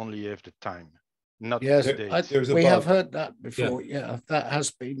 you only have the time, not the date. We have heard that before. Yeah, that has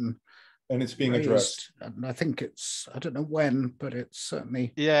been And it's being raised, addressed. and I think it's, I don't know when, but it's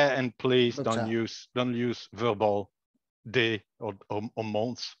certainly. Yeah, and please looked at. don't use verbal day or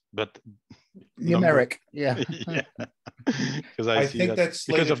months, but Numeric. Yeah. Yeah. Because I see think that's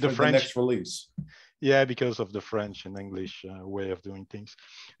because slated of the for French the next release. Yeah, because of the French and English way of doing things,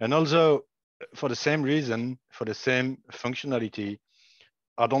 and also for the same reason, for the same functionality,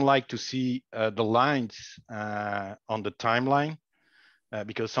 I don't like to see the lines on the timeline.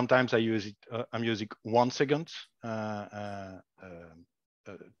 Because sometimes I use it, I'm using 1 second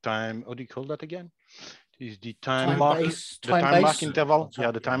time. What do you call that again? Is the time mark, the time mark interval?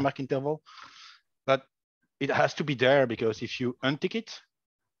 Yeah, the time mark interval. But it has to be there, because if you untick it,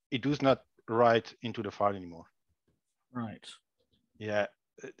 it does not write into the file anymore. Right. Yeah,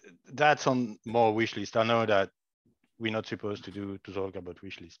 that's on more wish list. I know that we're not supposed to talk about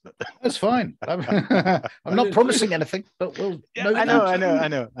wish list, but that's fine. I'm not promising anything, but we'll. Yeah, I know.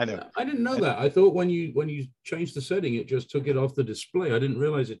 I didn't know that. I thought when you changed the setting, it just took it off the display. I didn't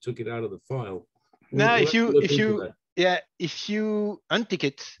realize it took it out of the file. No, if you untick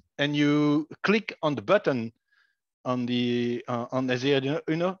it and you click on the button on the on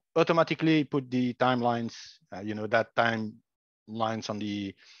SDRUno, automatically put the timelines, that timelines on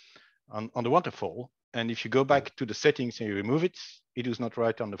the waterfall. And if you go back to the settings and you remove it, it does not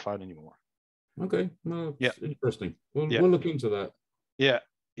write on the file anymore. Okay, well, yeah, interesting. We'll look into that. Yeah.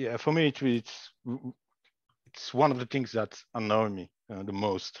 For me, it's one of the things that annoy me the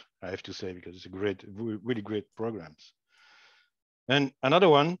most, I have to say, because it's a really great programs. And another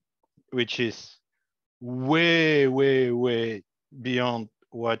one, which is way beyond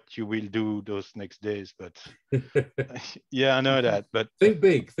what you will do those next days, but yeah, I know that. But think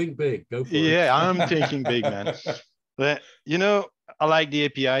big, go for it. Yeah, I'm thinking big, man. But I like the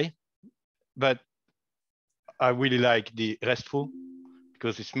API, but I really like the RESTful,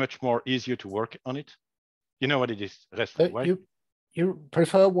 because it's much more easier to work on it. You know what it is, RESTful, right? You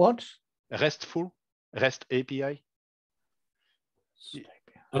prefer what? RESTful, REST API.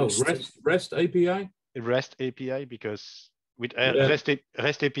 Oh, REST API. REST API, because with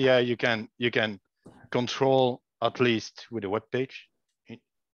REST API you can control at least with a web page.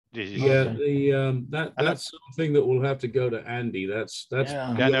 That's something that will have to go to Andy. That's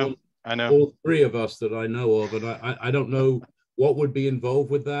I know. All three of us that I know of, and I don't know what would be involved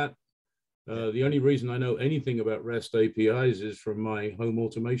with that. The only reason I know anything about REST APIs is from my home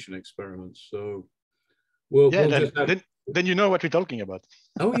automation experiments. So then you know what we're talking about.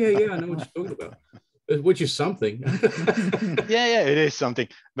 Oh yeah, I know what you're talking about. Which is something. yeah, it is something.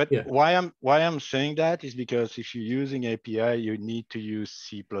 But why I'm saying that is because if you're using API, you need to use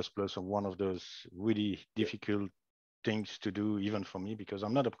C++ or one of those really difficult things to do, even for me, because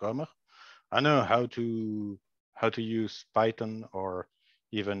I'm not a programmer. I know how to use Python or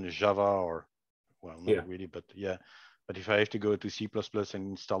even Java, or not really, but yeah. But if I have to go to C++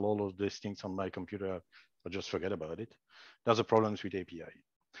 and install all of these things on my computer, I'll just forget about it. There's a problem with API.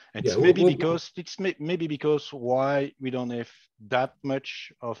 And it's maybe because why we don't have that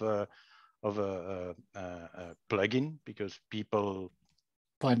much of a plugin, because people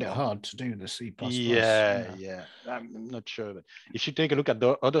find it hard to do the C++. Yeah, I'm not sure. But if you take a look at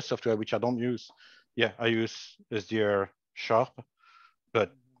the other software, which I don't use, I use SDR Sharp,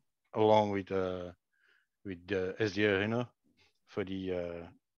 but along with the SDRUno for the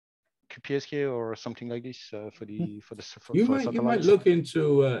QPSK or something like this for you might look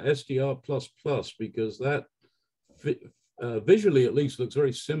into SDR++, because that visually at least looks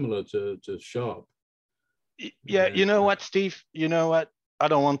very similar to Sharp. Yeah, you know what, Steve? You know what? I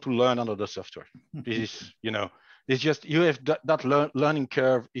don't want to learn another software. This is, it's just you have that learning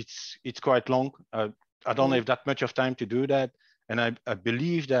curve. It's quite long. I don't have that much of time to do that, and I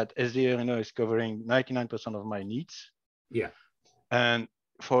believe that SDRUno is covering 99% of my needs. Yeah, and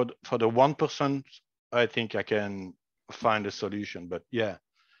for the 1%, I think I can find a solution. But yeah,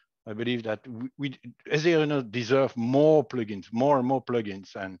 I believe that we SDRUno deserve more plugins, more and more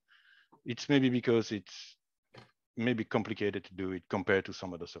plugins, and it's maybe because it's maybe complicated to do it compared to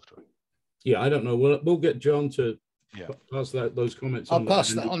some other software. Yeah, I don't know. We'll get John to pass those comments on. I'll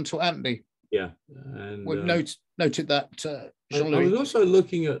pass that on to Andy. Yeah, and we've noted that. I was also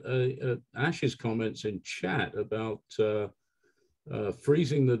looking at Ash's comments in chat about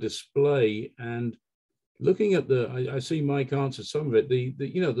freezing the display, and looking at I see Mike answered some of it. The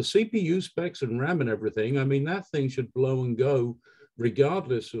CPU specs and RAM and everything. I mean, that thing should blow and go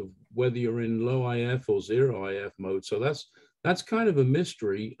regardless of whether you're in low IF or zero IF mode. So that's kind of a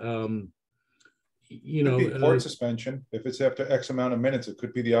mystery. Port suspension. If it's after X amount of minutes, it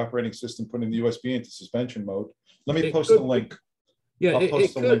could be the operating system putting the USB into suspension mode. Let me post the link. Yeah, I'll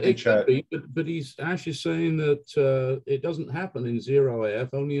post the link in chat. Could be, but Ash is saying that it doesn't happen in 0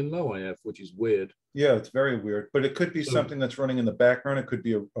 IF, only in low IF, which is weird. Yeah, it's very weird, but it could be something that's running in the background. It could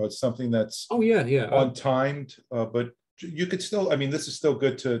be something that's untimed, but you could still, I mean, this is still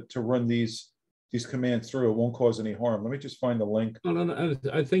good to run these commands through. It won't cause any harm. Let me just find the link. No,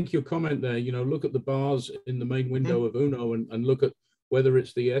 I think your comment there, you know, look at the bars in the main window of Uno and look at whether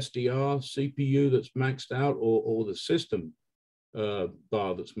it's the SDR CPU that's maxed out or the system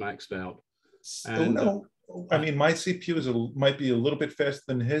bar that's maxed out. And I mean, my CPU might be a little bit faster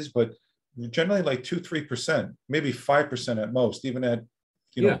than his, but generally like 2-3%, maybe 5% at most, even at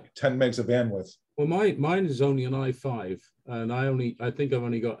 10 megs of bandwidth. Well, mine is only an i5, and I think I've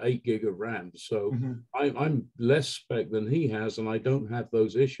only got 8 gig of RAM, so I'm less spec than he has, and I don't have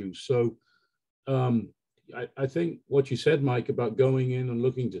those issues. So I think what you said, Mike, about going in and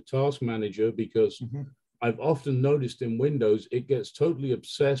looking to Task Manager, because I've often noticed in Windows, it gets totally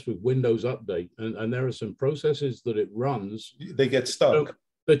obsessed with Windows Update, and there are some processes that it runs. They get stuck.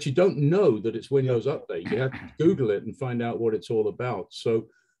 But you don't know that it's Windows Update. You have to Google it and find out what it's all about. So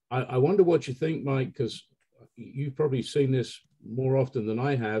I wonder what you think, Mike, because you've probably seen this more often than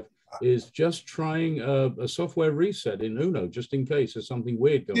I have, is just trying a software reset in Uno, just in case there's something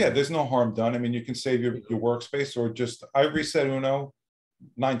weird going on. Yeah, there's no harm done. I mean, you can save your workspace, or just, I reset Uno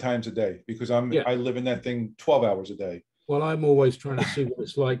 9 times a day because I live in that thing 12 hours a day. Well, I'm always trying to see what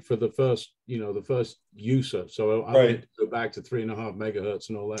it's like for the first user. So I want to go back to 3.5 megahertz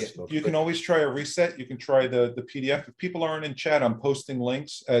and all that stuff. You can always try a reset. You can try the PDF. If people aren't in chat, I'm posting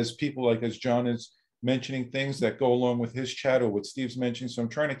links as John is mentioning things that go along with his chat or what Steve's mentioning. So I'm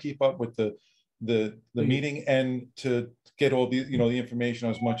trying to keep up with the meeting and to get all the the information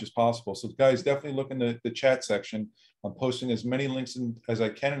as much as possible. So guys, definitely look in the chat section. I'm posting as many links as I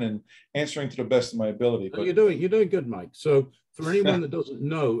can and answering to the best of my ability. But you're doing good, Mike. So for anyone that doesn't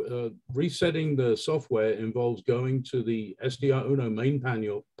know, resetting the software involves going to the SDRUno main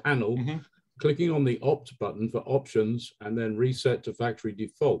panel, clicking on the opt button for options, and then reset to factory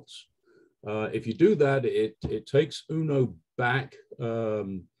defaults. If you do that, it takes Uno back,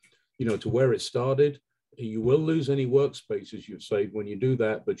 to where it started. You will lose any workspaces you've saved when you do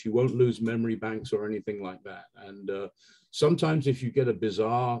that, but you won't lose memory banks or anything like that. And sometimes if you get a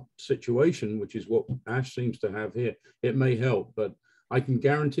bizarre situation, which is what Ash seems to have here, it may help. But I can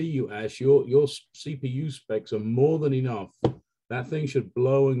guarantee you, Ash, your CPU specs are more than enough. That thing should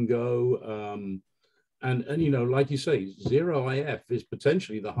blow and go. And like you say, 0 IF is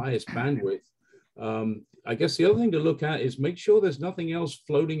potentially the highest bandwidth. I guess the other thing to look at is make sure there's nothing else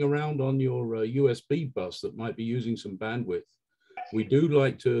floating around on your USB bus that might be using some bandwidth. We do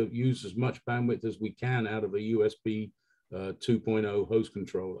like to use as much bandwidth as we can out of a USB 2.0 host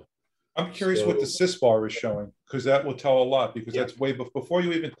controller. I'm curious what the sysbar is showing, because that will tell a lot, because that's way before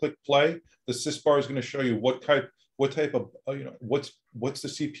you even click play, the sysbar is going to show you what type of, what's the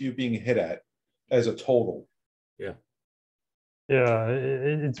CPU being hit at as a total. Yeah. Yeah,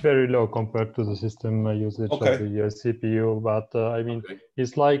 it's very low compared to the system usage of the CPU, but I mean,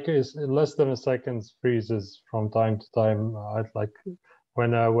 it's less than a second freezes from time to time. Like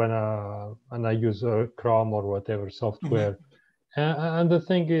when I use Chrome or whatever software, and the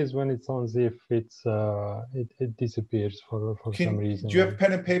thing is, when it's on ZIF, it disappears for some reason. Do you have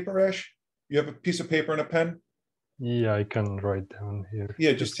pen and paper, Ash? You have a piece of paper and a pen? Yeah, I can write down here.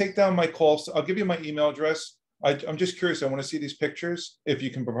 Yeah, just take down my calls. I'll give you my email address. I'm just curious. I want to see these pictures. If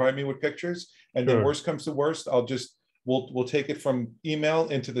you can provide me with pictures, and then worst comes to worst, we'll take it from email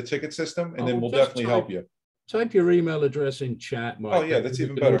into the ticket system, and then we'll definitely help you. Type your email address in chat, Mike. Oh yeah, that's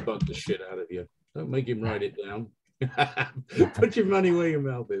even better. Bug the shit out of you. Don't make him write it down. Put your money where your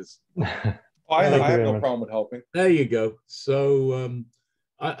mouth is. I have no problem with helping. There you go. So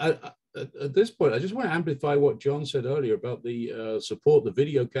at this point, I just want to amplify what John said earlier about the support the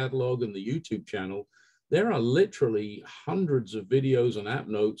video catalog and the YouTube channel. There are literally hundreds of videos and app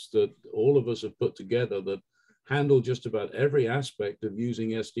notes that all of us have put together that handle just about every aspect of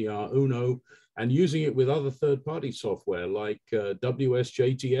using SDRUno and using it with other third-party software like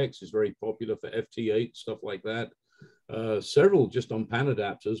WSJTX is very popular for FT8, stuff like that. Several just on pan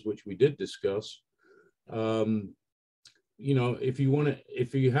adapters, which we did discuss. If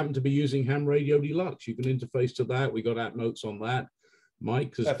you happen to be using Ham Radio Deluxe, you can interface to that. We got app notes on that.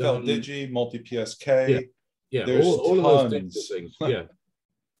 Mike has done Digi, multi-PSK. Yeah, all of those things. Yeah.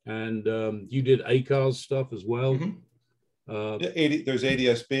 And you did ACARS stuff as well. There's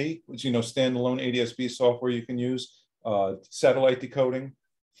ADSB, which standalone ADSB software you can use. Satellite decoding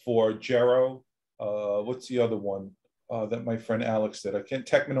for Gero. What's the other one that my friend Alex did?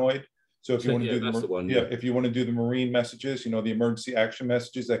 Techminoid. So if you want to do that's the one, if you want to do the marine messages, you know, the emergency action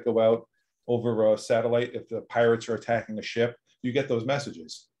messages that go out over satellite, if the pirates are attacking a ship, you get those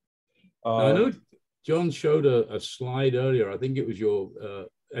messages. I know John showed a slide earlier. I think it was your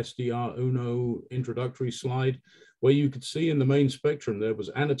SDRUno introductory slide, where you could see in the main spectrum there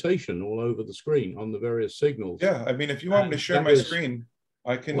was annotation all over the screen on the various signals. Yeah, I mean, if you want me to share my screen,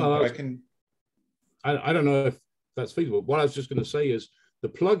 I can. Well, I don't know if that's feasible. What I was just going to say is the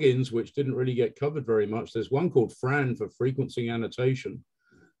plugins, which didn't really get covered very much. There's one called Fran for frequency annotation,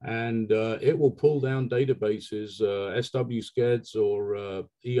 and it will pull down databases, SWSCEDs or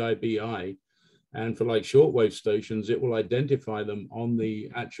EIBI. And for like shortwave stations, it will identify them on the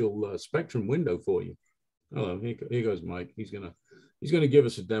actual spectrum window for you. Oh, here goes Mike. He's gonna give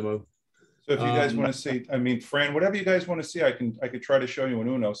us a demo. So if you guys want to see, I mean, Fran, whatever you guys want to see, I could try to show you an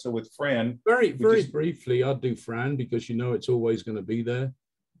Uno. So with Fran, very briefly, I'll do Fran because you know it's always going to be there.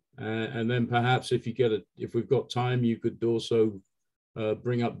 And then perhaps if we've got time, you could also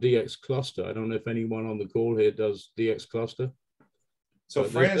bring up DX cluster. I don't know if anyone on the call here does DX cluster. So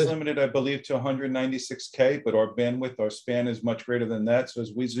Fran is limited, I believe, to 196K, but our bandwidth, our span is much greater than that. So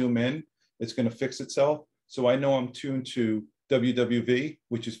as we zoom in, it's going to fix itself. So I know I'm tuned to WWV,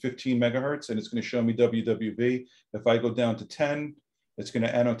 which is 15 megahertz, and it's going to show me WWV. If I go down to 10, it's going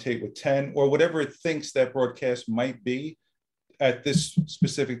to annotate with 10 or whatever it thinks that broadcast might be at this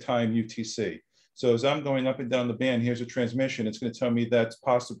specific time UTC. So as I'm going up and down the band, here's a transmission. It's going to tell me that's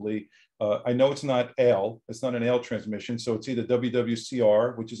possibly, I know it's not AIL, it's not an AIL transmission. So it's either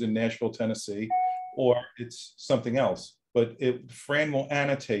WWCR, which is in Nashville, Tennessee, or it's something else. But Fran will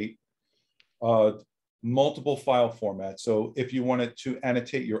annotate multiple file formats. So if you wanted to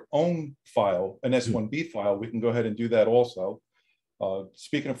annotate your own file, an S1B file, we can go ahead and do that also.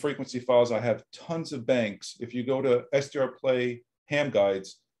 Speaking of frequency files, I have tons of banks. If you go to SDR Play ham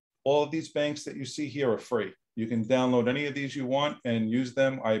guides, all of these banks that you see here are free. You can download any of these you want and use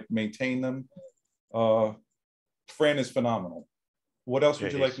them. I maintain them. Fran is phenomenal. What else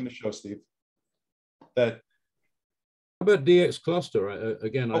would you like me to show, Steve? How about DX cluster?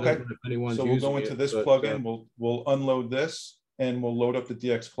 Again, I okay. don't know if anyone's so we'll go into this plugin. We'll unload this and we'll load up the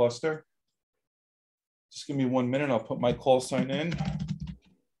DX cluster. Just give me 1 minute. I'll put my call sign in.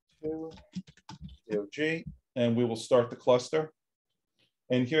 DOG, and we will start the cluster.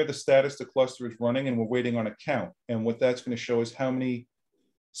 And here the status, the cluster is running and we're waiting on a count. And what that's going to show is how many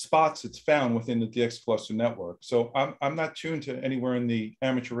spots it's found within the DX cluster network. So I'm not tuned to anywhere in the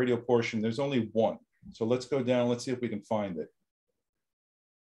amateur radio portion. There's only one. So let's go down. Let's see if we can find it.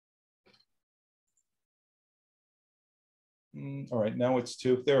 All right, now it's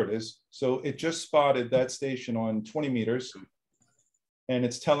 2. There it is. So it just spotted that station on 20 meters. And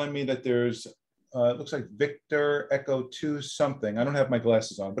it's telling me that there's, it looks like Victor Echo 2 something. I don't have my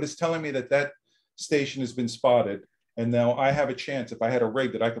glasses on, but it's telling me that that station has been spotted. And now I have a chance, if I had a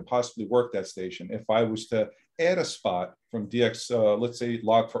rig, that I could possibly work that station. If I was to add a spot from DX, let's say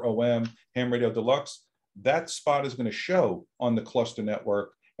log for OM, Ham Radio Deluxe, that spot is going to show on the cluster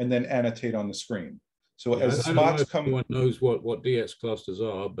network and then annotate on the screen. So as the spots come, everyone knows what DX clusters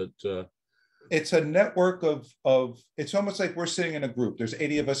are, but it's a network of it's almost like we're sitting in a group. There's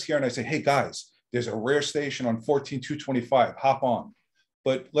 80 of us here, and I say, hey guys, there's a rare station on 14225, hop on.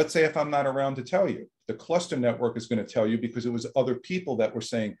 But let's say if I'm not around to tell you, the cluster network is going to tell you because it was other people that were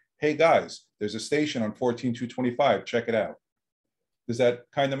saying, hey guys, there's a station on 14225, check it out. Does that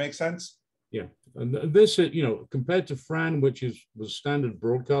kind of make sense? Yeah, and this, you know, compared to Fran, which was standard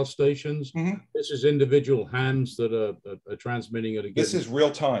broadcast stations, this is individual hams that are transmitting at a given. This is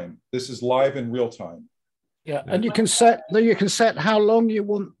real time. This is live in real time. Yeah, and you can set how long you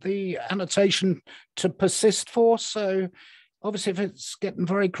want the annotation to persist for. So obviously, if it's getting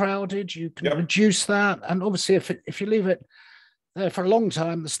very crowded, you can reduce that. And obviously, if you leave it there for a long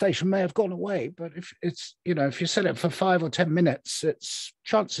time, the station may have gone away. But if it's, you know, if you set it for 5 or 10 minutes,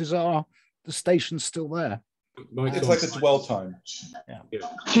 chances are the station's still there. It's like a dwell time. Yeah.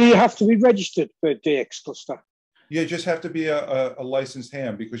 So you have to be registered for DX cluster. You just have to be a licensed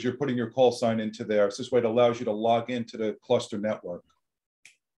ham because you're putting your call sign into there. It's this way it allows you to log into the cluster network.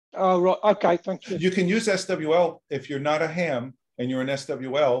 Oh, right. Okay, thank you. You can use SWL. If you're not a ham and you're an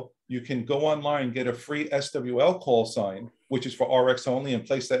SWL, you can go online, get a free SWL call sign, which is for RX only, and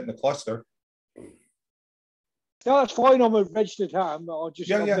place that in the cluster. No, that's fine. I'm a registered ham. I've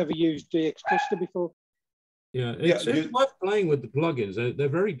never used DX cluster before. Yeah, it's worth playing with the plugins. They're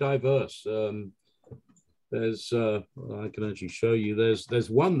very diverse. There's I can actually show you. There's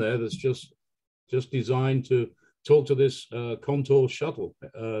one there that's just designed to talk to this contour shuttle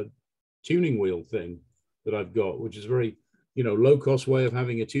tuning wheel thing that I've got, which is very low-cost way of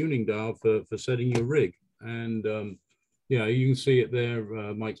having a tuning dial for setting your rig. And yeah, you can see it there.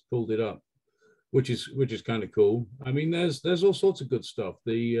 Mike's pulled it up, which is kind of cool. I mean, there's all sorts of good stuff.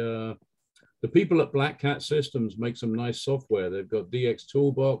 The people at Black Cat Systems make some nice software. They've got DX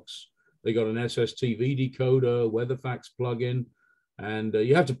Toolbox. They got an SSTV decoder, WeatherFax plugin, and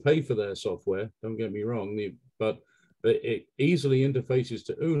you have to pay for their software. Don't get me wrong, but it easily interfaces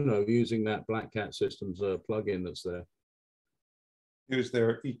to Uno using that Black Cat Systems plugin that's there. Here's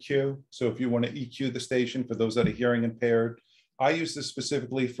their EQ. So if you want to EQ the station for those that are hearing impaired, I use this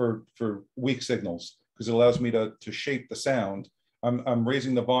specifically for weak signals because it allows me to shape the sound. I'm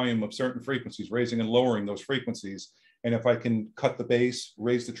raising the volume of certain frequencies, raising and lowering those frequencies. And if I can cut the bass,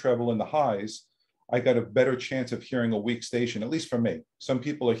 raise the treble and the highs, I got a better chance of hearing a weak station, at least for me. Some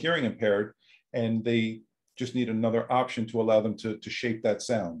people are hearing impaired and they just need another option to allow them to shape that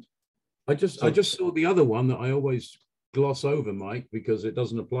sound. I just saw the other one that I always gloss over, Mike, because it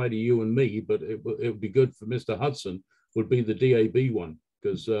doesn't apply to you and me, but it would be good for Mr. Hudson, would be the DAB one,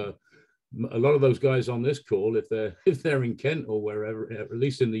 because a lot of those guys on this call, if they're in Kent or wherever, at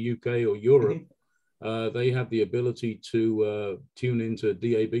least in the UK or Europe, they have the ability to tune into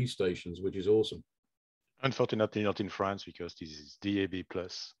DAB stations, which is awesome. Unfortunately, not in France because this is DAB+.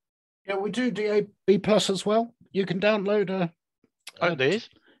 Yeah, we do DAB+ as well. You can download a. Oh, there is?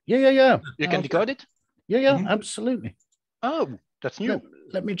 Yeah. You can decode it? Yeah, absolutely. Oh, that's new.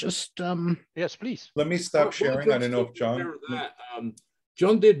 Let me just. Yes, please. Let me stop sharing. I don't know if John.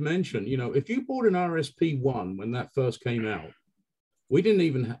 John did mention, if you bought an RSP1 when that first came out, we didn't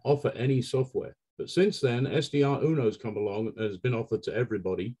even offer any software. But since then, SDRUno's come along and has been offered to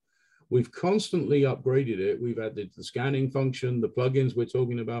everybody. We've constantly upgraded it. We've added the scanning function, the plugins we're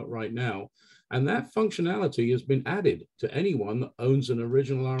talking about right now. And that functionality has been added to anyone that owns an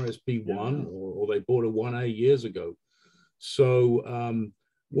original RSP1 or they bought a 1A years ago. So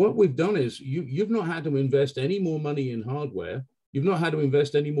what we've done is you've not had to invest any more money in hardware. You've not had to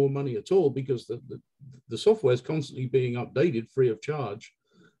invest any more money at all because the software is constantly being updated free of charge.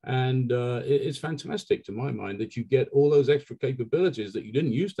 And it's fantastic to my mind that you get all those extra capabilities that you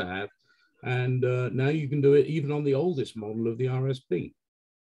didn't used to have. And now you can do it even on the oldest model of the RSP.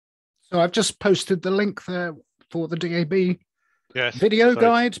 So I've just posted the link there for the DAB video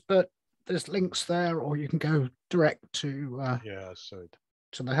guide, but there's links there, or you can go direct to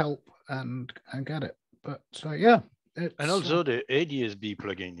to the help and get it. But yeah. And also the ADSB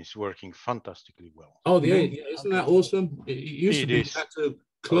plugin is working fantastically well. Oh, isn't that awesome? It used to be you had to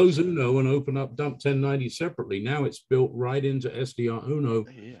close Uno and open up Dump 1090 separately. Now it's built right into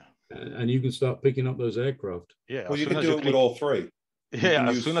SDRUno, and you can start picking up those aircraft. Yeah, well, you can do it with all three. Yeah,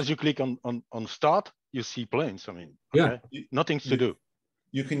 as soon as you click on start, you see planes. I mean, nothing to do.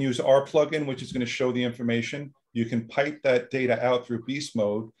 You can use our plugin, which is going to show the information. You can pipe that data out through beast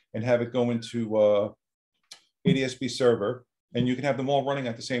mode and have it go into ADSB server, and you can have them all running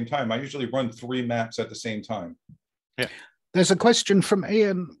at the same time. I usually run 3 maps at the same time. Yeah. There's a question from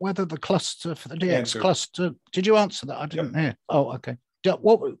Ian whether the cluster for the DX cluster. Did you answer that? I didn't hear. Oh, okay.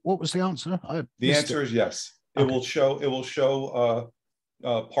 What was the answer? The answer is yes. Okay. It will show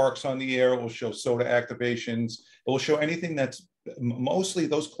parks on the air. It will show SOTA activations. It will show anything that's mostly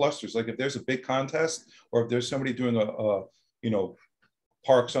those clusters. Like if there's a big contest or if there's somebody doing a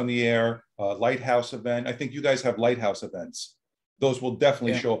parks on the air, lighthouse event. I think you guys have lighthouse events. Those will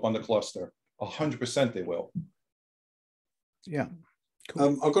definitely show up on the cluster. 100% they will. Yeah.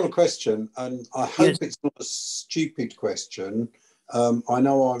 Cool. I've got a question, and I hope it's not a stupid question. I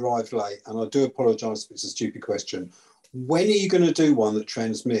know I arrived late, and I do apologise if it's a stupid question. When are you going to do one that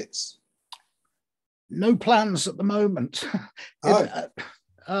transmits? No plans at the moment.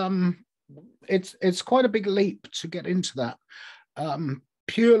 It's quite a big leap to get into that.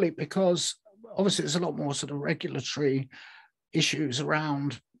 Purely because obviously there's a lot more sort of regulatory issues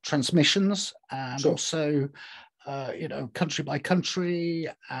around transmissions and also, country by country.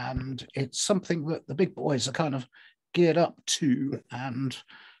 And it's something that the big boys are kind of geared up to and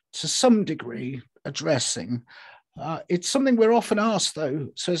to some degree addressing. It's something we're often asked, though,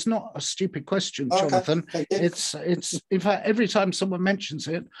 so it's not a stupid question, Jonathan. It's in fact, every time someone mentions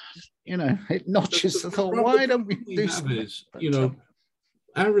it, it notches the thought, why don't we do something?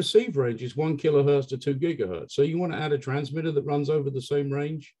 Our receive range is 1 kilohertz to 2 gigahertz. So you want to add a transmitter that runs over the same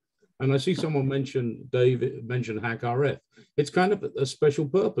range? And I see someone Dave mentioned Hack RF. It's kind of a special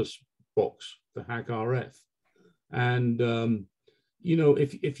purpose box for Hack RF. And,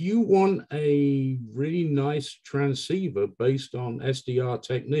 if you want a really nice transceiver based on SDR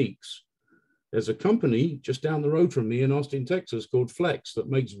techniques, there's a company just down the road from me in Austin, Texas called Flex that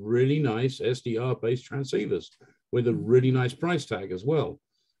makes really nice SDR-based transceivers. with a really nice price tag as well.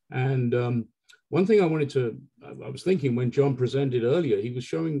 And one thing I was thinking when John presented earlier, he was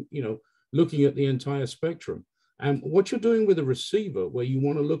showing, looking at the entire spectrum. And what you're doing with a receiver, where you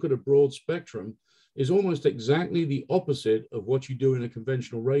want to look at a broad spectrum, is almost exactly the opposite of what you do in a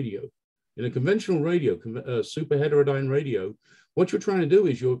conventional radio. In a conventional radio, super heterodyne radio, what you're trying to do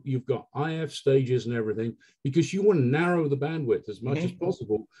is you've got IF stages and everything, because you want to narrow the bandwidth as much as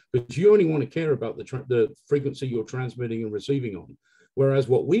possible, because you only want to care about the frequency you're transmitting and receiving on. Whereas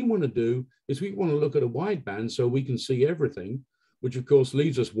what we want to do is we want to look at a wideband so we can see everything, which of course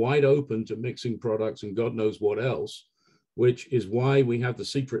leaves us wide open to mixing products and God knows what else, which is why we have the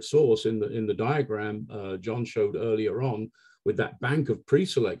secret sauce in the diagram John showed earlier on with that bank of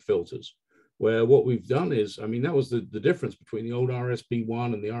pre-select filters, where what we've done is, I mean, that was the difference between the old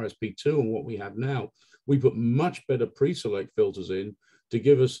RSP1 and the RSP2 and what we have now. We put much better pre-select filters in to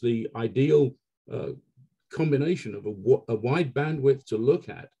give us the ideal combination of a wide bandwidth to look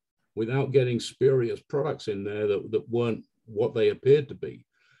at without getting spurious products in there that weren't what they appeared to be.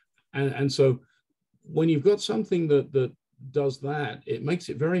 And so when you've got something that does that, it makes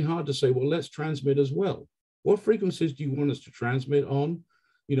it very hard to say, well, let's transmit as well. What frequencies do you want us to transmit on?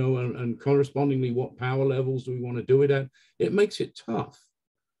 And correspondingly, what power levels do we want to do it at? It makes it tough.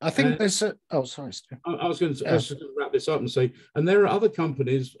 I think there's a, oh, sorry, Stu. I was going to wrap this up and say, and there are other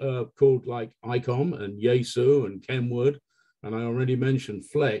companies called like ICOM and Yaesu and Kenwood, and I already mentioned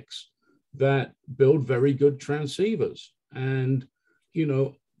Flex, that build very good transceivers. And,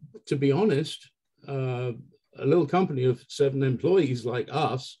 to be honest, a little company of 7 employees like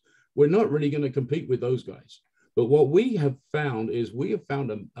us, we're not really going to compete with those guys. But what we have found is we have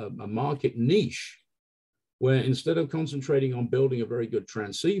found a market niche where instead of concentrating on building a very good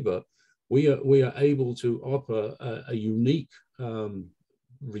transceiver, we are able to offer a unique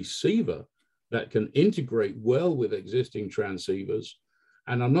receiver that can integrate well with existing transceivers.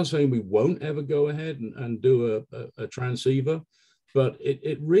 And I'm not saying we won't ever go ahead and do a transceiver, but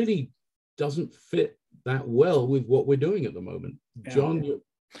it really doesn't fit that well with what we're doing at the moment. Yeah. John?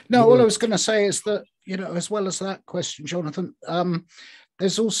 No, all I was going to say is that, as well as that question, Jonathan,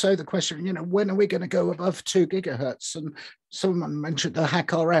 there's also the question, when are we going to go above 2 gigahertz? And someone mentioned the hack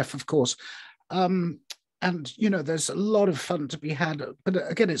RF, of course. And, there's a lot of fun to be had.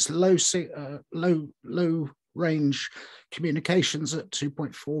 But again, it's low range communications at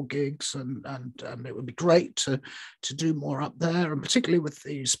 2.4 gigs. And it would be great to do more up there, and particularly with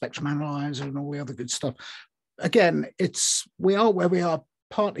the spectrum analyzer and all the other good stuff. Again, we are where we are,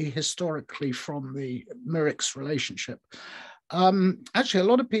 partly historically from the Mirix relationship. Actually, a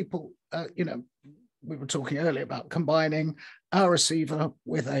lot of people, we were talking earlier about combining our receiver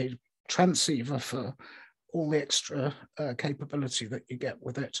with a transceiver for all the extra capability that you get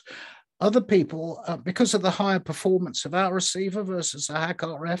with it. Other people, because of the higher performance of our receiver versus a hack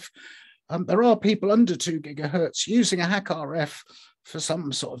RF, there are people under 2 gigahertz using a hack RF for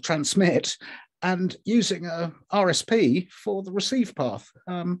some sort of transmit and using a RSP for the receive path.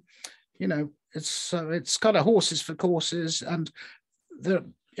 It's kind of horses for courses, and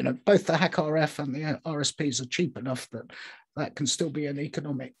both the hack RF and the RSPs are cheap enough that can still be an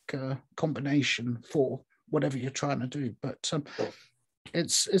economic combination for whatever you're trying to do. But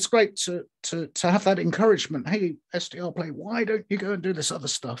it's great to have that encouragement. Hey, SDR Play, why don't you go and do this other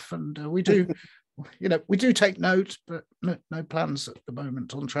stuff? And we do, we do take note, but no plans at the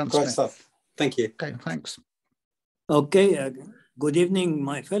moment on transmit. Great stuff. Thank you. Okay, thanks. Okay, good evening,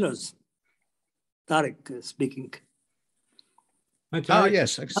 my fellows. Tarek speaking. Oh,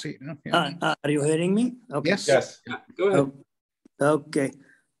 yes, I can see it now. Yeah. Are you hearing me? Okay. Yes. Yes. Yeah, go ahead. Okay.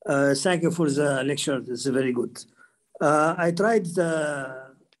 Thank you for the lecture. It's very good. I tried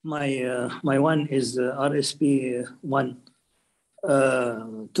my one is RSP 1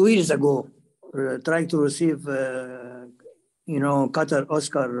 2 years ago, trying to receive Qatar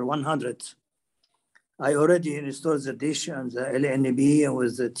Oscar 100. I already installed the dish and the LNB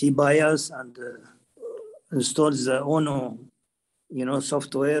with the T-bias and installed the ONO,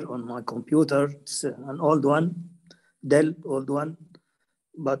 software on my computer. It's an old one, Dell old one,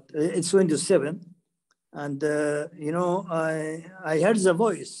 but it's Windows 7. And, I heard the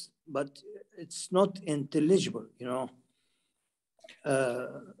voice, but it's not intelligible,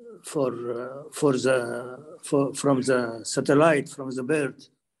 from the satellite, from the bird.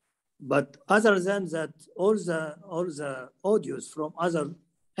 But other than that, all the audios from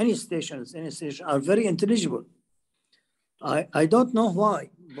any stations are very intelligible. I don't know why,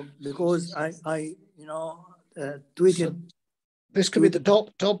 because I tweeted. So this could be the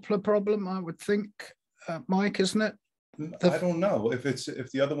Doppler problem, I would think, Mike, isn't it? I don't know if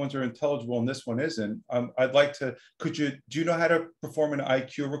the other ones are intelligible and this one isn't. I'd like to. Do you know how to perform an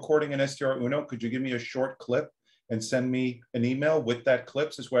IQ recording in SDRUno? Could you give me a short clip and send me an email with that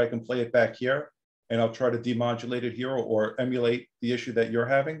clip, so where I can play it back here, and I'll try to demodulate it here or emulate the issue that you're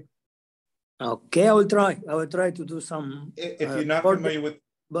having? Okay, I will try. I will try to do some. If you're not familiar with,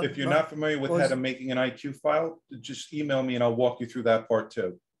 how to making an IQ file, just email me and I'll walk you through that part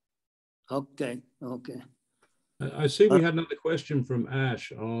too. Okay. Okay. I see we had another question from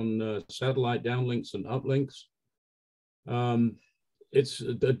Ash on satellite downlinks and uplinks. It's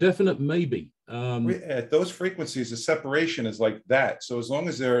a definite maybe. At those frequencies, the separation is like that. So as long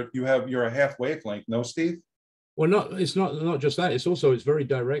as you're a half wavelength, no, Steve? Well, it's not just that. It's very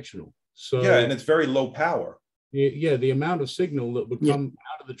directional. So yeah, and it's very low power. Yeah, the amount of signal that would come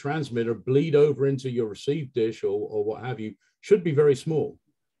out of the transmitter, bleed over into your receive dish or what have you, should be very small.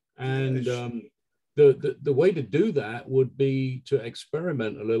 And the way to do that would be to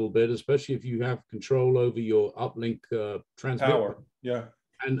experiment a little bit, especially if you have control over your uplink transmitter. Power, yeah.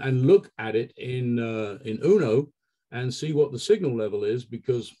 And look at it in UNO and see what the signal level is,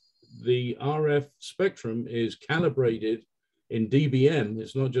 because the RF spectrum is calibrated in dBm.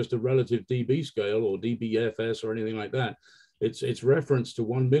 It's not just a relative dB scale or dBFS or anything like that. It's referenced to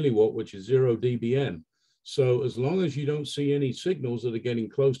 1 milliwatt, which is 0 dBm. So as long as you don't see any signals that are getting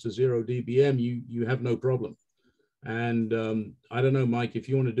close to 0 dBm, you have no problem. And I don't know, Mike, if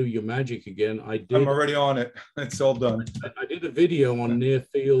you want to do your magic again, I'm already on it. It's all done. I did a video on near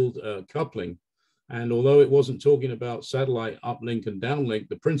field coupling. And although it wasn't talking about satellite uplink and downlink,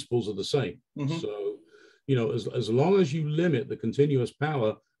 the principles are the same. Mm-hmm. So, as long as you limit the continuous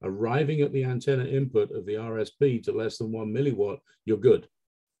power arriving at the antenna input of the RSP to less than 1 milliwatt, you're good.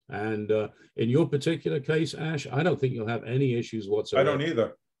 And in your particular case, Ash, I don't think you'll have any issues whatsoever. I don't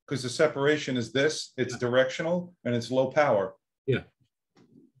either, because the separation is this, it's directional and it's low power. Yeah.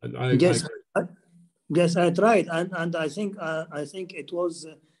 Yes, I tried. And I think it was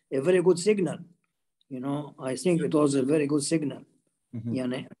a very good signal. I think it was a very good signal. Mm-hmm.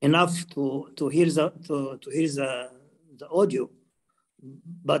 Yeah, enough to hear the audio.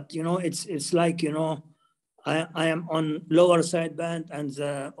 But, it's like, I am on lower sideband and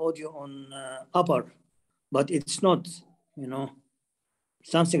the audio on upper, but it's not,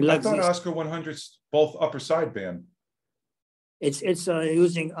 something like this. I thought this. Oscar 100's both upper sideband. It's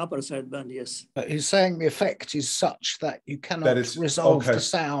using upper sideband, yes. But he's saying the effect is such that you cannot resolve the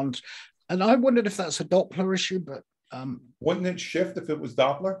sound. And I wondered if that's a Doppler issue, but... wouldn't it shift if it was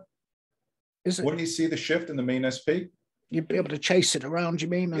Doppler? Wouldn't you see the shift in the main SP? You'd be able to chase it around, you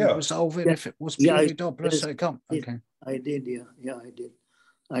mean, and resolve it if it was purely Doppler, so it can't. Okay. I did, yeah, I did.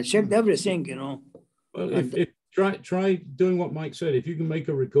 I checked everything, Well, try doing what Mike said. If you can make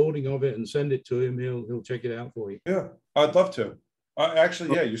a recording of it and send it to him, he'll check it out for you. Yeah, I'd love to.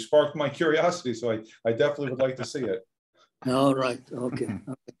 Actually, you sparked my curiosity, so I definitely would like to see it. All right, okay.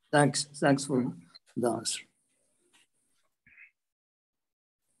 Thanks for the answer.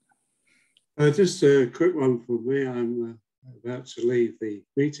 Just a quick one from me. I'm about to leave the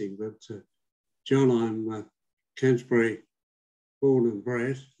meeting, but John, I'm Canterbury born and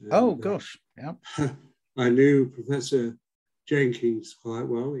bred. And, oh, gosh, yeah. I knew Professor Jenkins quite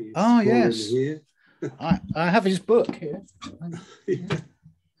well. Yes. Here. I have his book here.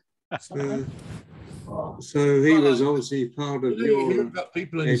 So he was obviously part of your hear about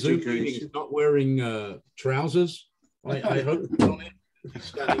people in Zoom meetings not wearing trousers. I hope he's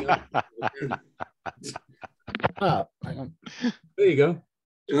standing up. Hang on. There you go.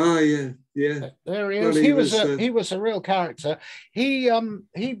 Oh yeah. There he is. Well, he was a real character. He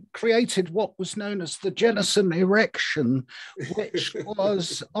created what was known as the Jennison erection, which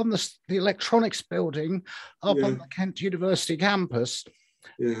was on the electronics building up on the Kent University campus.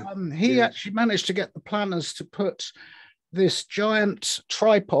 Yeah. He actually managed to get the planners to put this giant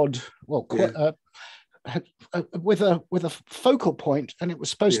tripod, with a focal point, and it was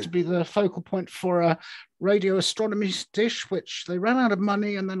supposed to be the focal point for a radio astronomy dish, which they ran out of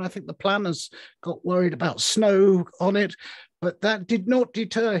money, and then I think the planners got worried about snow on it, but that did not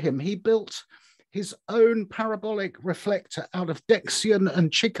deter him. He built his own parabolic reflector out of Dexian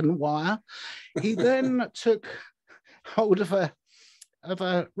and chicken wire. He then took hold of a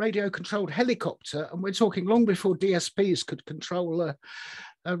radio-controlled helicopter, and we're talking long before DSPs could control a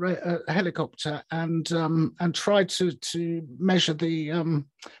helicopter, and tried to measure the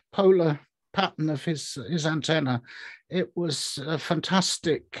polar pattern of his antenna. It was a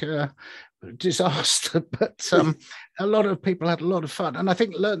fantastic disaster, but a lot of people had a lot of fun, and I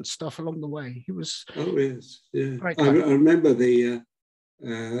think learned stuff along the way. He was great. I guy. remember the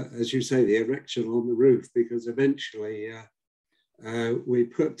as you say, the erection on the roof, because eventually we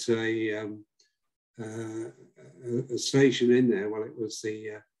put a station in there. Well, it was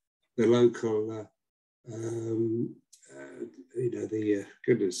the local,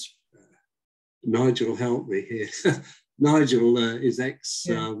 goodness, Nigel help me here. Nigel is ex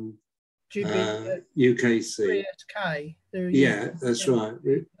UKC. Yeah, that's right.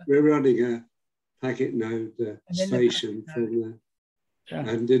 We're running a packet node station from there,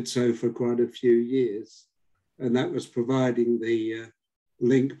 and did so for quite a few years. And that was providing the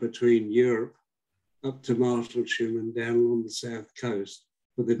link between Europe up to Martlesham and down along the south coast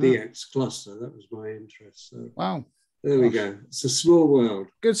for the DX cluster. That was my interest. So wow. There we go. It's a small world.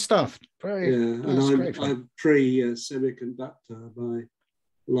 Good stuff. Very, yeah, and I'm pre-semiconductor. My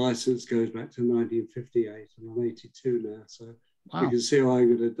license goes back to 1958, and I'm 82 now. So you can see why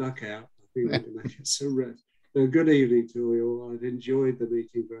I'm going to duck out. I think I'm going to get some rest. So good evening to you all. I've enjoyed the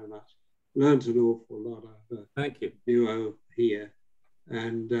meeting very much. Learned an awful lot of thank you. Duo here,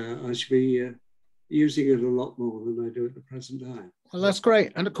 and I should be using it a lot more than I do at the present time. Well, that's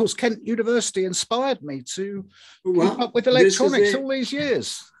great. And of course, Kent University inspired me to keep up with electronics all these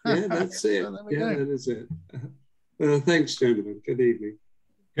years. Yeah, that's it. So that is it. Thanks, gentlemen. Good evening.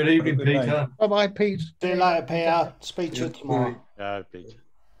 Good evening, Peter. Bye-bye, Pete. See you later, Peter. Speak to you tomorrow. Peter.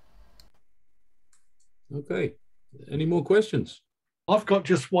 Okay. Any more questions? I've got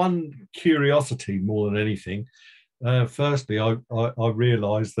just one curiosity more than anything. Firstly, I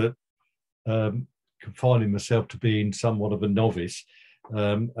realised that confining myself to being somewhat of a novice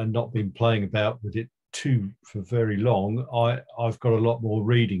and not been playing about with it for very long, I've got a lot more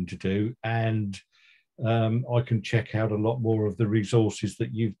reading to do, and I can check out a lot more of the resources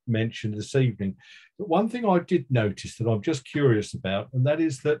that you've mentioned this evening. But one thing I did notice that I'm just curious about, and that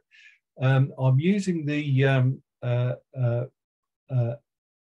is that I'm using the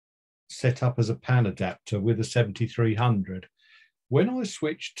set up as a PAN adapter with a 7300. When I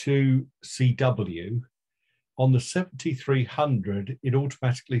switch to CW, on the 7300, it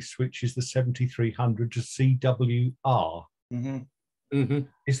automatically switches the 7300 to CWR. Mm-hmm. Mm-hmm.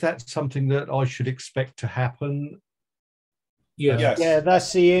 Is that something that I should expect to happen? Yes. Yeah,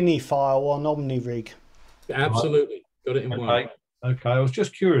 that's the INI file on OmniRig. Absolutely. Got it in one. Okay, I was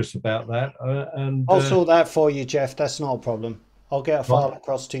just curious about that. And I'll sort that for you, Jeff. That's not a problem. I'll get a file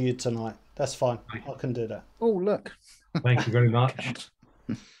across to you tonight. That's fine. I can do that. Oh, look. Thank you very much.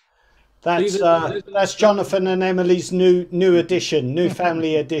 That's Jonathan and Emily's new edition, new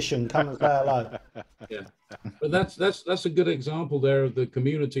family edition. Come and say hello. Yeah, but that's a good example there of the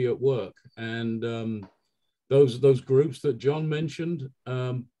community at work, and those groups that John mentioned.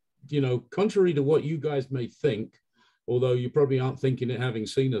 Contrary to what you guys may think, although you probably aren't thinking it having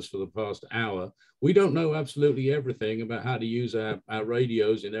seen us for the past hour, we don't know absolutely everything about how to use our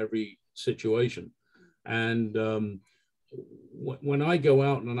radios in every situation. And when I go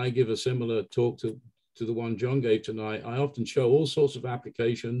out and I give a similar talk to the one John gave tonight, I often show all sorts of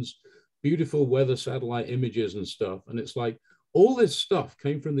applications, beautiful weather satellite images and stuff. And it's like, all this stuff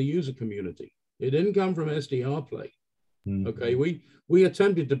came from the user community. It didn't come from SDR Play. Mm-hmm. Okay, we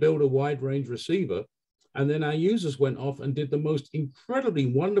attempted to build a wide range receiver, and then our users went off and did the most incredibly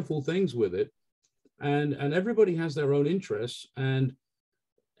wonderful things with it. And everybody has their own interests. And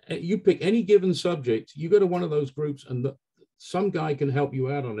you pick any given subject, you go to one of those groups, and some guy can help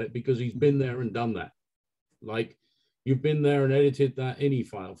you out on it because he's been there and done that. Like, you've been there and edited that INI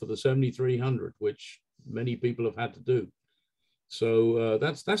file for the 7300, which many people have had to do. So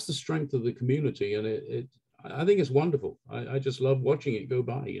that's the strength of the community, and I think it's wonderful. I just love watching it go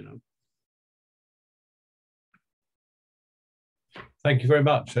by, Thank you very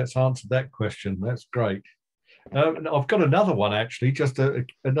much. That's answered that question. That's great. I've got another one, actually, just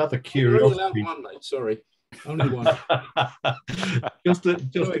another curiosity. Only one, mate. Sorry, only one. just a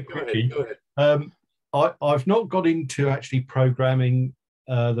quickie. Go ahead. I've not got into actually programming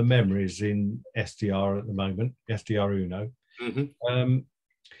the memories in SDR at the moment, SDRUno. Mm-hmm.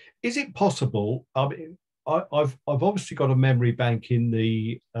 Is it possible? I mean, I've obviously got a memory bank in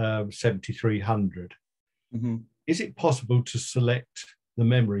the 7300. Mm-hmm. Is it possible to select the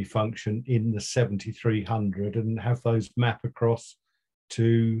memory function in the 7300 and have those map across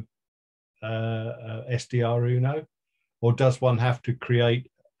to SDRUno? Or does one have to create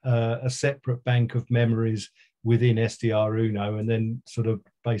a separate bank of memories within SDRUno and then sort of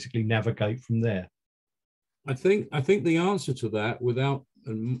basically navigate from there? I think the answer to that,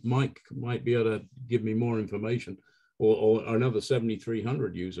 and Mike might be able to give me more information, or another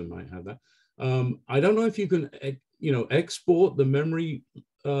 7300 user might have that. I don't know if you can, export the memory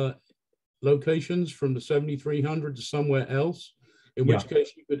locations from the 7300 to somewhere else. in which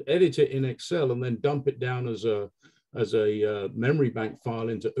case you could edit it in Excel and then dump it down as a memory bank file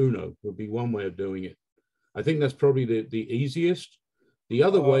into Uno. Would be one way of doing it. I think that's probably the easiest. The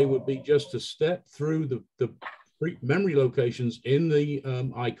other way would be just to step through the memory locations in the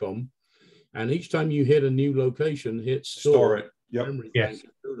icon, and each time you hit a new location, hit store it. Yep. Memory bank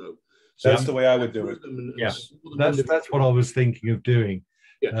in Uno. So that's the way I would do it. That's what I was thinking of doing.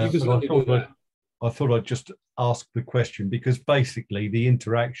 Yeah, you can certainly do that. I thought I'd just ask the question because basically the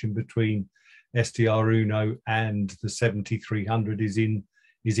interaction between SDRUno and the 7300 is in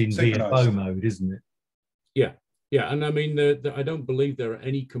VFO mode, isn't it? Yeah, yeah, and I mean, I don't believe there are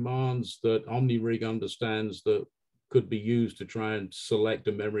any commands that OmniRig understands that could be used to try and select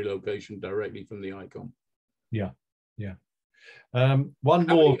a memory location directly from the icon. Yeah, yeah. How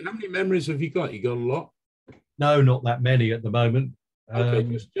many memories have you got? You got a lot? No, not that many at the moment.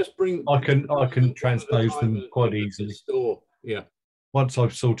 Okay, just bring. I can transpose them quite easily. Store, yeah. Once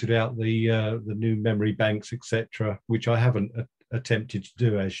I've sorted out the new memory banks, etc., which I haven't attempted to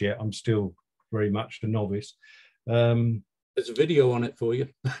do as yet. I'm still very much a novice. There's a video on it for you.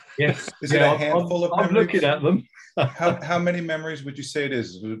 Yes. Is it a handful of memories? I'm looking at them. how many memories would you say it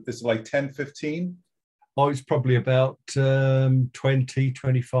is? Is it like 10, 15? Oh, it's probably about 20,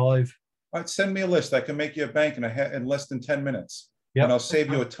 25. All right, send me a list. I can make you a bank in less than 10 minutes. Yep. And I'll save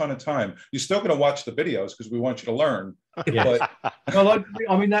you a ton of time. You're still going to watch the videos because we want you to learn. Yeah. But well,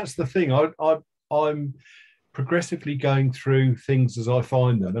 I mean, that's the thing. I'm progressively going through things as I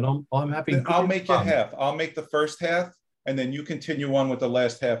find them, and I'm having. I'll make you half. I'll make the first half, and then you continue on with the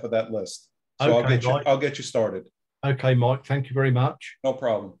last half of that list. So okay, I'll get you started. Okay, Mike. Thank you very much. No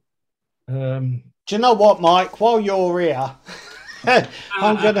problem. Do you know what, Mike? While you're here,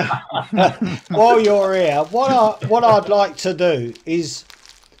 I'm gonna. While you're here, what I'd like to do is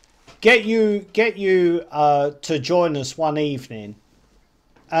get you to join us one evening,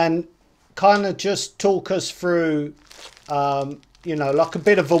 and kind of just talk us through, you know, like a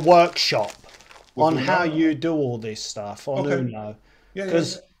bit of a workshop on how you do all this stuff on Uno,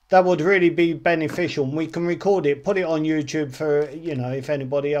 because that would really be beneficial, and we can record it, put it on YouTube for, you know, if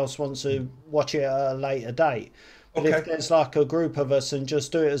anybody else wants to watch it at a later date. But if there's like a group of us, and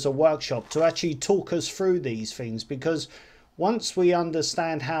just do it as a workshop to actually talk us through these things, because once we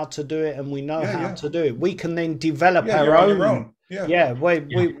understand how to do it and we know how to do it, we can then develop our own.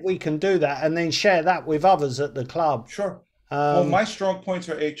 We can do that and then share that with others at the club. Sure. Well, my strong points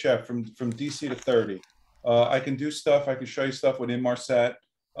are HF from DC to 30. I can do stuff. I can show you stuff with Inmarsat.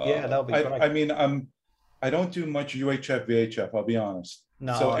 That'll be great. I mean, I don't do much UHF, VHF. I'll be honest.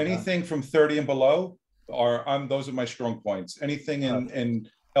 No. So anything from 30 and below those are my strong points. Anything in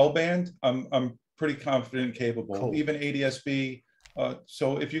L band, I'm pretty confident and capable. Cool. Even ADSB.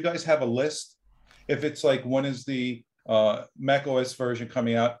 So if you guys have a list, if it's like when is the Mac OS version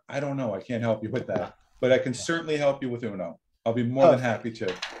coming out, I don't know. I can't help you with that, but I can certainly help you with Uno. I'll be more than happy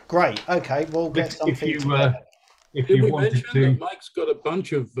to. Great. Okay, we'll get something. If you mention that Mike's got a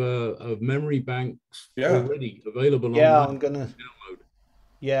bunch of memory banks already available. I'm gonna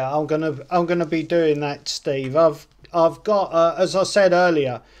be doing that, Steve. I've got, as I said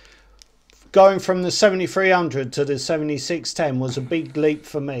earlier, going from the 7300 to the 7610 was a big leap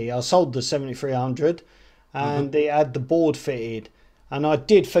for me. I sold the 7300 and it had the board fitted, and I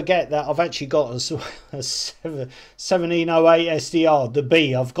did forget that I've actually got a 1708 SDR, the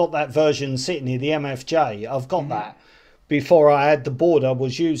B. I've got that version sitting here, the MFJ. I've got that before I had the board. I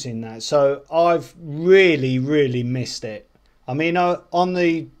was using that, so I've really missed it. I mean, on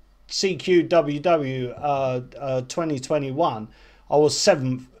the CQWW 2021, I was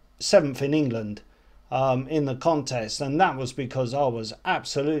seventh in England in the contest, and that was because I was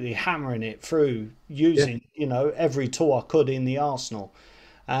absolutely hammering it through using you know, every tool I could in the arsenal,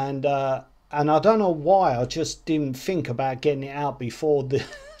 and I don't know why I just didn't think about getting it out before the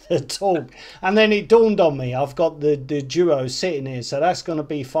talk, and then it dawned on me I've got the Duo sitting here, so that's going to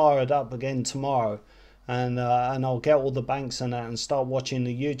be fired up again tomorrow. And I'll get all the banks and that and start watching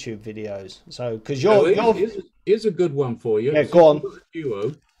the YouTube videos. So because here's a good one for you. Yeah, go on.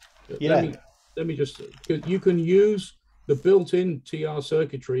 Duo. Let me just. You can use the built-in TR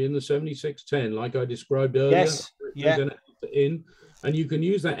circuitry in the 7610, like I described earlier. Yes. And you can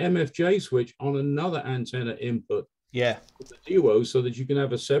use that MFJ switch on another antenna input. Yeah. With the Duo, so that you can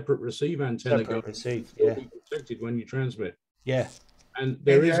have a separate receive antenna be protected when you transmit. Yeah. And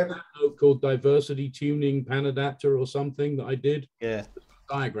there is a note called diversity tuning pan adapter or something that I did. Yeah.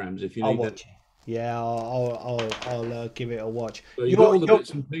 Diagrams if you need that. Yeah, I'll give it a watch. So you've got all the bits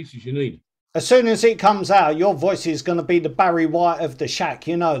and pieces you need. As soon as it comes out, your voice is going to be the Barry White of the Shack.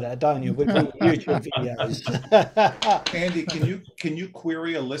 You know that, don't you? With all the YouTube videos. Andy, can you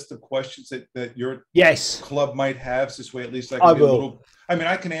query a list of questions that your club might have? So this way, at least I can get a little. I mean,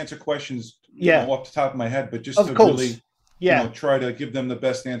 I can answer questions off the top of my head, but just to really try to give them the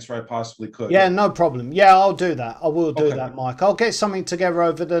best answer I possibly could. Yeah, no problem. Yeah, I'll do that. I will do that, Mike. I'll get something together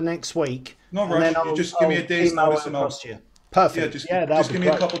over the next week. No rush. You just give me a day's notice and I'll. Perfect. Yeah, just give me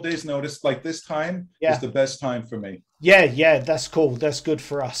a couple days notice. Like this time is the best time for me. Yeah, that's cool. That's good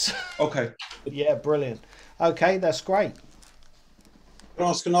for us. Okay. Yeah, brilliant. Okay, that's great. Can I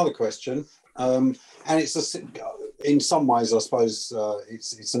ask another question? And it's in some ways, I suppose,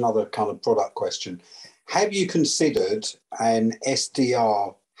 it's another kind of product question. Have you considered an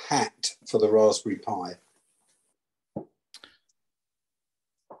SDR hat for the Raspberry Pi?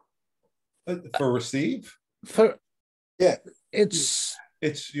 For receive? Yeah, it's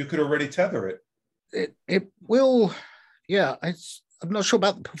you could already tether it. It will, yeah. I'm not sure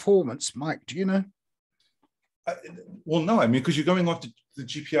about the performance, Mike. Do you know? Well, no. I mean, because you're going off the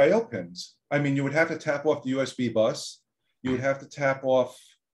GPIO pins. I mean, you would have to tap off the USB bus. You would have to tap off.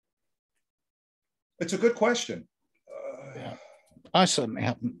 It's a good question. I certainly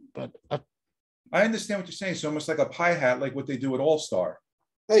haven't, but I understand what you're saying. It's almost like a Pi hat, like what they do at All Star.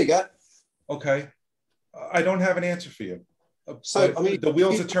 There you go. Okay. I don't have an answer for you. So, I mean, the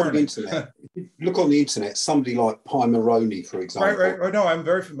wheels are turning. Look on the internet, somebody like Pi Moroni, for example. Right. No, I'm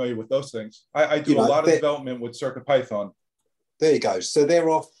very familiar with those things. I do a lot of development with CircuitPython. There you go. So there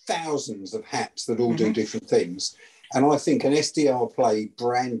are thousands of hats that all do different things. And I think an SDR Play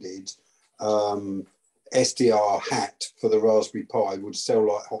branded SDR hat for the Raspberry Pi would sell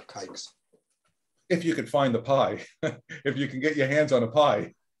like hotcakes. If you could find the Pi, if you can get your hands on a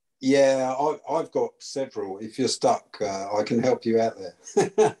Pi. Yeah, I've got several. If you're stuck, I can help you out there.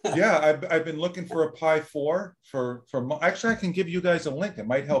 Yeah, I've been looking for a Pi 4 for actually, I can give you guys a link. It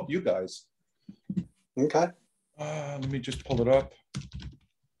might help you guys. Okay. Let me just pull it up.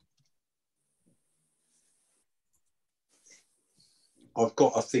 I've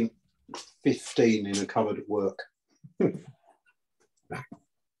got, I think, 15 in a cupboard at work. Here,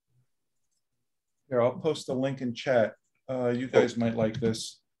 I'll post a link in chat. You guys might like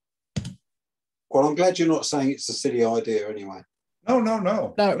this. Well, I'm glad you're not saying it's a silly idea anyway.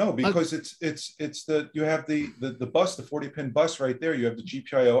 No, because it's you have the bus, the 40-pin bus right there. You have the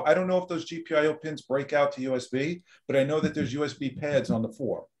GPIO. I don't know if those GPIO pins break out to USB, but I know that there's USB pads on the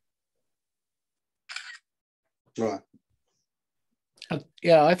 4. Right.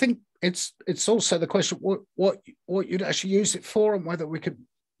 Yeah, I think it's also the question what you'd actually use it for and whether we could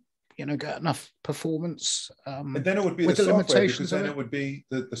get enough performance. And then it would be the software, because then it would be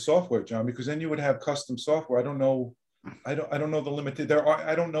the software, John, because then you would have custom software. I don't know the limit.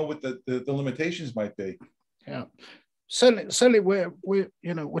 I don't know what the limitations might be. Yeah, certainly we're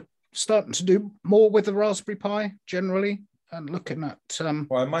starting to do more with the Raspberry Pi generally and looking at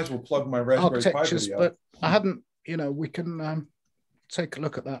well, I might as well plug my Raspberry Pi video. But I haven't. We can take a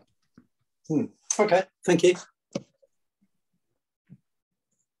look at that. Okay, thank you.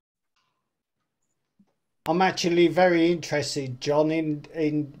 I'm actually very interested, John,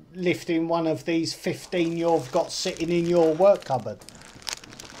 in lifting one of these 15 you've got sitting in your work cupboard.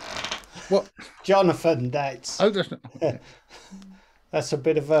 What, Jonathan? That's that's a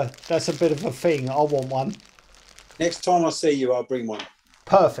bit of a thing. I want one. Next time I see you, I'll bring one.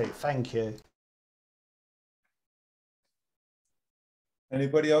 Perfect, thank you.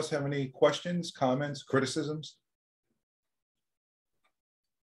 Anybody else have any questions, comments, criticisms?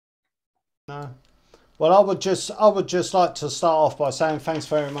 No. Well, I would just like to start off by saying thanks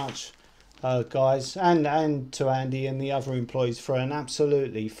very much, guys, and to Andy and the other employees for an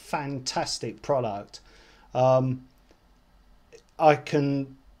absolutely fantastic product.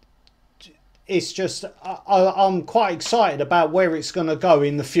 It's just I'm quite excited about where it's going to go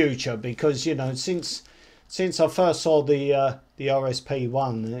in the future, because since I first saw the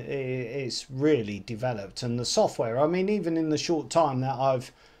RSP1, it's really developed, and the software. I mean, even in the short time that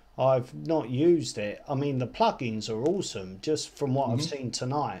I've not used it, I mean, the plugins are awesome, just from what I've seen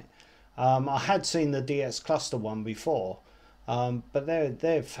tonight. I had seen the DX Cluster one before, but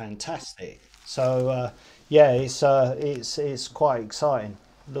they're fantastic. So yeah, it's quite exciting.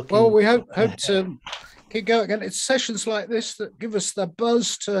 Well, we hope to keep going, and it's sessions like this that give us the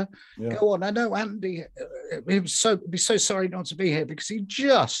buzz to go on. I know Andy, he'd be so sorry not to be here, because he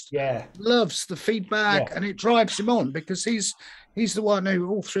just loves the feedback, and it drives him on, because he's the one who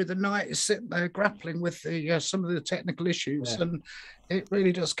all through the night is sitting there grappling with the some of the technical issues, and it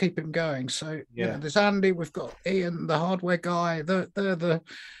really does keep him going. So there's Andy, we've got Ian, the hardware guy. They're the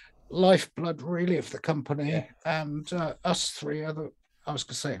lifeblood really of the company, and us three are the. I was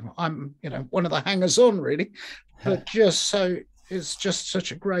going to say I'm, one of the hangers-on really, but just so it's just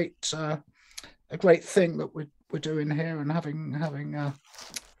such a great thing that we're doing here and having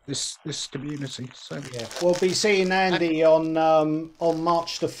this community. So yeah, we'll be seeing Andy on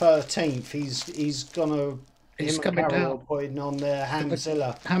March the 13th. He's coming down, putting on the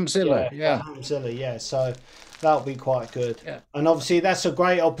Hamzilla. Hamzilla, yeah. So that'll be quite good. Yeah. And obviously that's a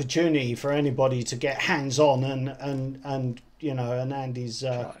great opportunity for anybody to get hands-on and and Andy's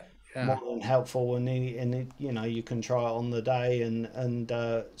more than helpful, and you can try it on the day and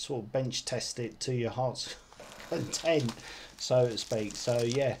sort of bench test it to your heart's content, so to speak. So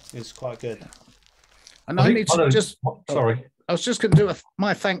yeah, it's quite good. And I need to just sorry. I was just going to do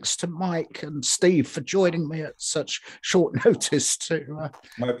my thanks to Mike and Steve for joining me at such short notice to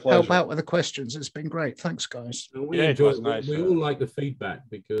help out with the questions. It's been great. Thanks, guys. We all like the feedback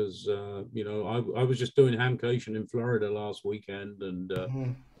because, I was just doing Hamcation in Florida last weekend, and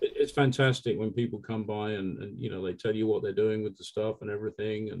it's fantastic when people come by and they tell you what they're doing with the stuff and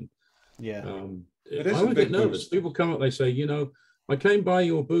everything. And I would get nervous. People come up, they say, I came by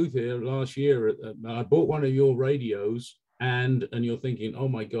your booth here last year. I bought one of your radios. And you're thinking, oh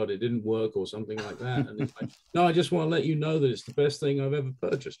my God, it didn't work or something like that. And it's like, no, I just want to let you know that it's the best thing I've ever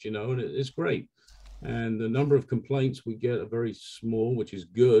purchased, and it's great. And the number of complaints we get are very small, which is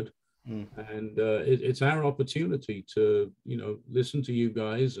good. And it's our opportunity to, listen to you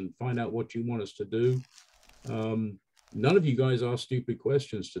guys and find out what you want us to do. None of you guys asked stupid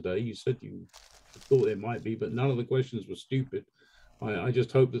questions today. You said you thought there might be, but none of the questions were stupid. I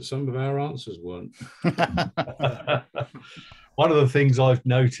just hope that some of our answers weren't. One of the things I've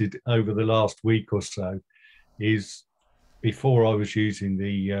noted over the last week or so is before I was using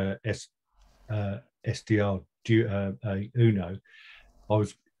the SDRUno, I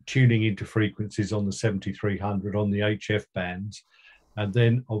was tuning into frequencies on the 7300 on the HF bands, and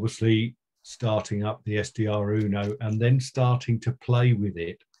then obviously starting up the SDRUno and then starting to play with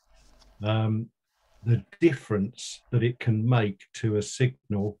it. The difference that it can make to a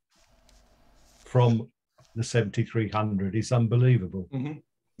signal from the 7300 is unbelievable.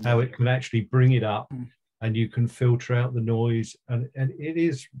 How it can actually bring it up and you can filter out the noise, and it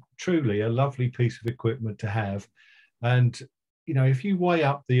is truly a lovely piece of equipment to have. And if you weigh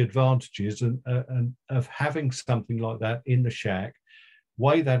up the advantages and of having something like that in the shack,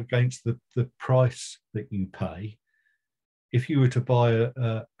 weigh that against the price that you pay. If you were to buy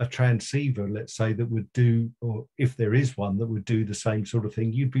a transceiver, let's say, that would do, or if there is one that would do the same sort of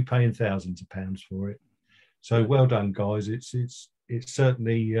thing, you'd be paying thousands of pounds for it. So well done, guys. It's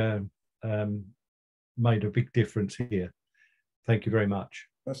certainly made a big difference here. Thank you very much.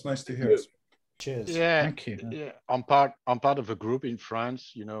 That's nice to hear. Cheers. Yeah, thank you. Yeah, I'm part of a group in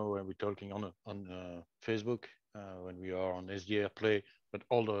France. When we're talking on Facebook when we are on SDR Play, but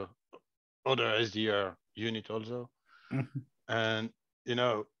all the other SDR unit also. And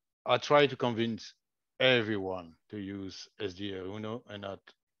I try to convince everyone to use SDRUno and not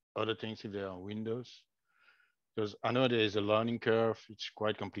other things if they're on Windows, because I know there is a learning curve. It's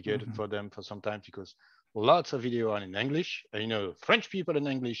quite complicated for them for sometimes, because lots of video are in English, and French people in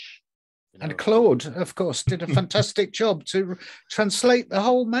English. And Claude, of course, did a fantastic job to translate the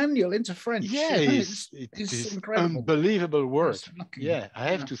whole manual into French. Yeah, it's incredible. Unbelievable work. Yeah, I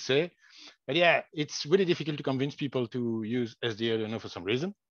have to say. But yeah, it's really difficult to convince people to use SDRUno for some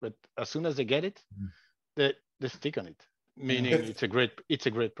reason. But as soon as they get it, they stick on it. Meaning it's a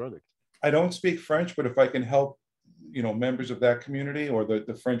great product. I don't speak French, but if I can help, members of that community or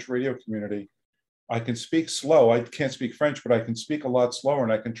the French radio community, I can speak slow. I can't speak French, but I can speak a lot slower,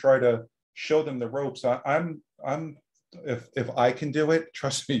 and I can try to show them the ropes. If I can do it,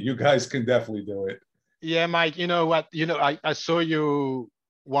 trust me, you guys can definitely do it. Yeah, Mike. You know what? I saw you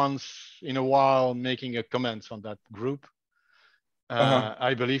once in a while making a comment on that group.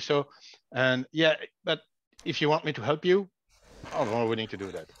 I believe so. And yeah, but if you want me to help you, I'm willing to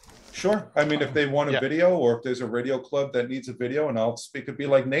do that. Sure. I mean, if they want a video, or if there's a radio club that needs a video, and I'll speak, it'd be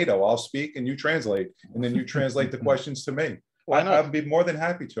like NATO. I'll speak and you translate, and then you translate the questions to me. I'd be more than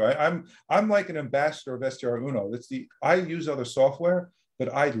happy to. I'm like an ambassador of SDRUno. I use other software,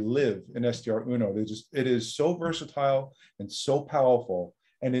 but I live in SDRUno. It is so versatile and so powerful.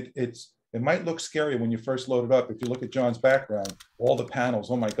 And it might look scary when you first load it up. If you look at John's background, all the panels,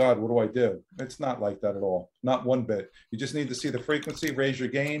 oh my God, what do I do? It's not like that at all. Not one bit. You just need to see the frequency, raise your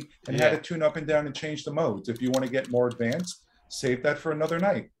gain, and how to tune up and down and change the modes. If you want to get more advanced, save that for another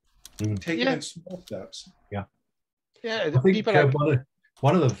night. Take it in small steps. Yeah. Yeah. I think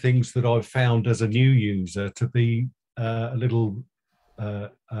one of the things that I've found as a new user to be a little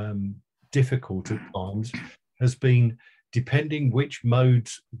difficult at times has been, depending which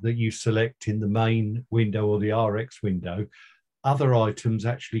modes that you select in the main window or the RX window, other items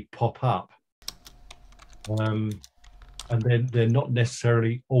actually pop up. And then they're not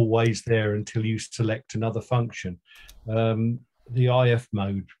necessarily always there until you select another function. The IF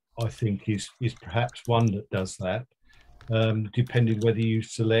mode, I think, is perhaps one that does that, depending whether you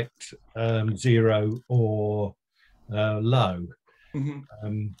select 0 or low.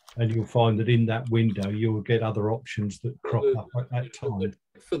 And you'll find that in that window, you'll get other options that crop up at that time.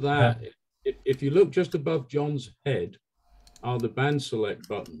 For that, if you look just above John's head, are the band select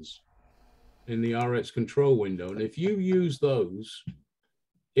buttons in the RX control window. And if you use those,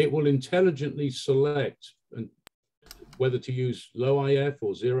 it will intelligently select whether to use low IF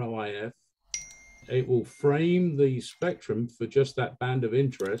or 0 IF. It will frame the spectrum for just that band of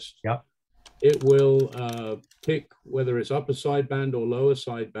interest. Yep. It will pick whether it's upper sideband or lower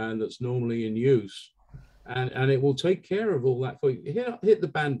sideband that's normally in use. And it will take care of all that for you. Hit the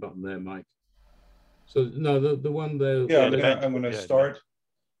band button there, Mike. So no, the one there. Yeah, I'm going to start.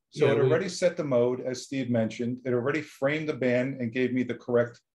 So it already set the mode, as Steve mentioned. It already framed the band and gave me the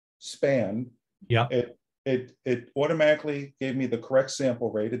correct span. Yeah. It automatically gave me the correct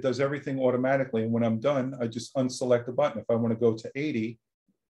sample rate. It does everything automatically. And when I'm done, I just unselect the button. If I want to go to 80,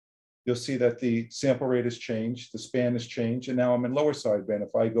 you'll see that the sample rate has changed, the span has changed, and now I'm in lower sideband.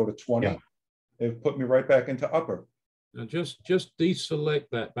 If I go to 20, it put me right back into upper. Now just deselect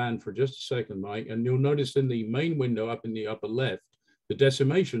that band for just a second, Mike, and you'll notice in the main window up in the upper left, the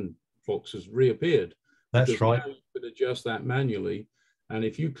decimation box has reappeared. That's right. Now you can adjust that manually. And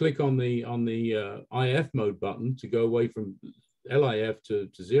if you click on the IF mode button to go away from LIF to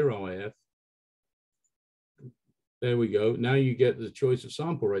 0 IF, there we go. Now you get the choice of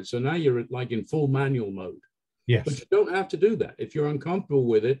sample rate. So now you're like in full manual mode. Yes. But you don't have to do that. If you're uncomfortable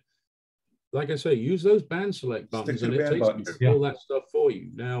with it, like I say, use those band select buttons and it takes all that stuff for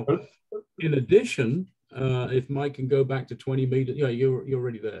you. Now, in addition, if Mike can go back to 20 meters, yeah, you're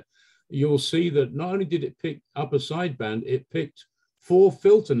already there. You'll see that not only did it pick upper sideband, it picked 4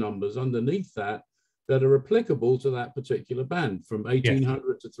 filter numbers underneath that are applicable to that particular band from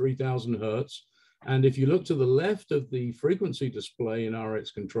 1800 to 3000 hertz. And if you look to the left of the frequency display in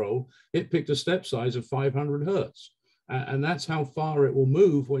RX control, it picked a step size of 500 hertz. And that's how far it will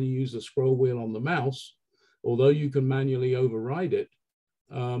move when you use the scroll wheel on the mouse, although you can manually override it.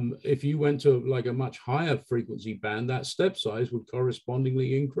 If you went to like a much higher frequency band, that step size would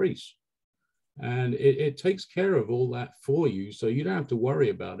correspondingly increase. And it takes care of all that for you, so you don't have to worry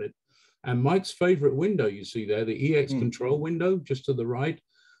about it. And Mike's favorite window you see there, the EX control window just to the right.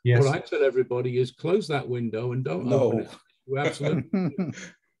 Yes. What I tell everybody is close that window and don't open it. You absolutely.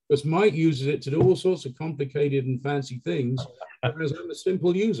 Because Mike uses it to do all sorts of complicated and fancy things, whereas I'm a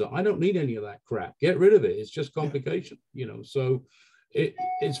simple user. I don't need any of that crap. Get rid of it. It's just complication, you know. So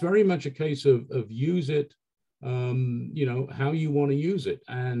it's very much a case of use it, you know, how you want to use it.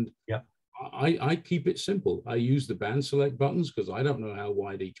 And I keep it simple. I use the band select buttons because I don't know how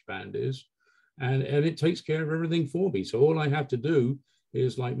wide each band is. And it takes care of everything for me. So all I have to do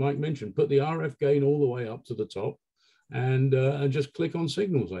is, like Mike mentioned, put the RF gain all the way up to the top and just click on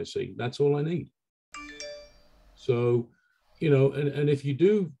signals I see. That's all I need. So, you know, and if you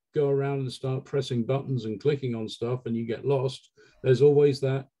do go around and start pressing buttons and clicking on stuff and you get lost, there's always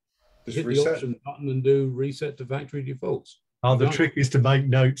that hit the option button and do reset to factory defaults. Oh, the trick is to make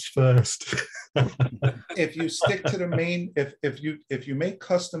notes first. If you stick to the main, if you make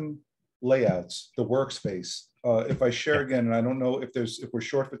custom layouts, the workspace, if I share again, and I don't know if we're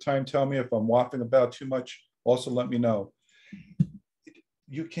short for time, tell me. If I'm waffling about too much, also let me know.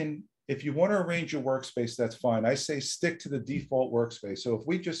 You can, if you want to arrange your workspace, that's fine. I say stick to the default workspace. So if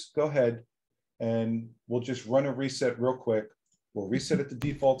we just go ahead and we'll just run a reset real quick. We'll reset at the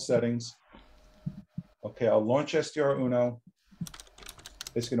default settings. Okay, I'll launch SDRUno.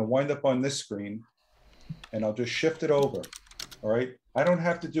 It's going to wind up on this screen and I'll just shift it over. All right. I don't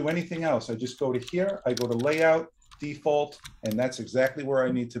have to do anything else. I just go to here, I go to layout, default, and that's exactly where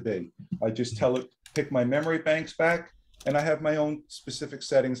I need to be. I just tell it, pick my memory banks back, and I have my own specific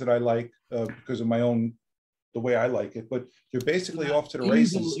settings that I like because of the way I like it. But you're basically off to the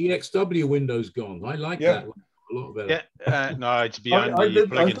races. The EXW window's gone. I like that one a lot better. Yeah, no, it's beyond the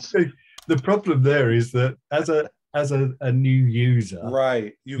plugins. The problem there is that as a new user,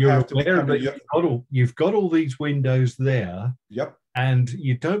 right, you've got all these windows there. Yep. And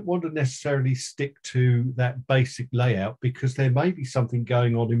you don't want to necessarily stick to that basic layout because there may be something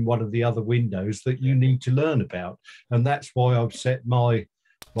going on in one of the other windows that you need to learn about. And that's why I've set my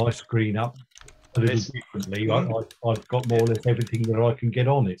screen up a little differently. I've got more or less everything that I can get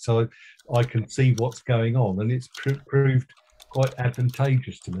on it, so I can see what's going on, and it's proved quite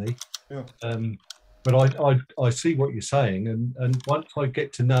advantageous to me. Yeah. But I see what you're saying, and once I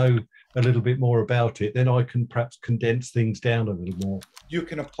get to know a little bit more about it, then I can perhaps condense things down a little more. You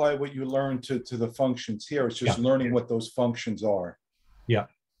can apply what you learn to the functions here. It's just learning what those functions are. Yeah.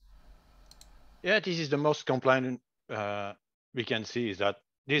 Yeah, this is the most compliant we can see, is that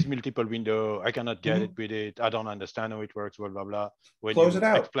this multiple window, I cannot get it with it. I don't understand how it works, blah, blah, blah. When close it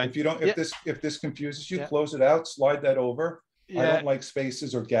out. Explain, if you don't, if this confuses you, close it out, slide that over. I don't like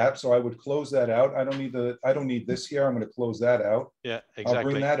spaces or gaps, so I would close that out. I don't need this here. I'm going to close that out. Yeah, exactly. I'll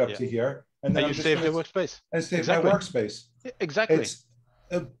bring that up to here, and then you save the workspace. And save my workspace. Exactly.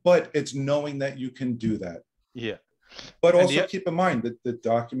 But it's knowing that you can do that. Yeah. But also keep in mind that the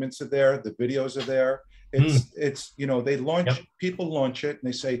documents are there, the videos are there. It's you know, they launch, people launch it and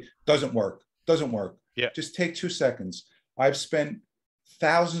they say doesn't work. Yeah. Just take 2 seconds. I've spent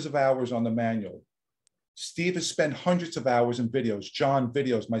thousands of hours on the manual. Steve has spent hundreds of hours in videos, John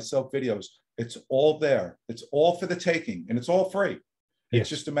videos, myself videos. It's all there. It's all for the taking, and it's all free. It's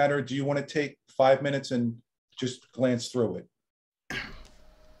just a matter of, do you want to take 5 minutes and just glance through it?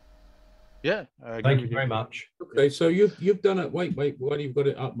 Yeah. Thank you very much. Okay, so you've done it. Wait, while you've got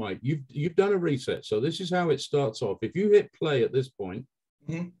it up, Mike. You've done a reset. So this is how it starts off. If you hit play at this point,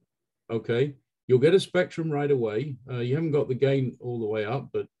 okay, you'll get a spectrum right away. You haven't got the gain all the way up,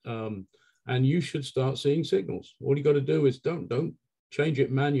 but and you should start seeing signals. All you got to do is don't change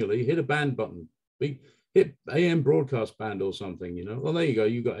it manually. Hit a band button. Hit AM broadcast band or something. You know. Well, there you go.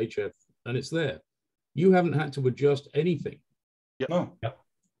 You got HF, and it's there. You haven't had to adjust anything. No. Yep.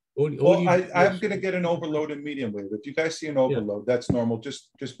 Well, I'm going to get an overload in medium wave. If you guys see an overload, that's normal. Just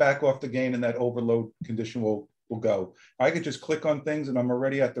back off the gain, and that overload condition will go. I could just click on things, and I'm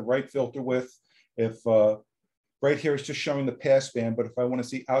already at the right filter width. If right here is just showing the passband, but if I want to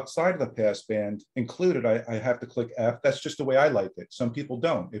see outside of the passband included, I have to click F. That's just the way I like it. Some people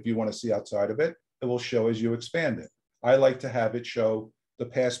don't. If you want to see outside of it, it will show as you expand it. I like to have it show the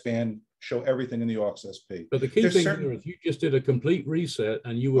passband, show everything in the aux SP. But the key thing here is you just did a complete reset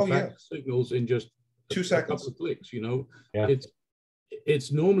and you were back to signals in just 2 seconds. A couple of clicks, you know.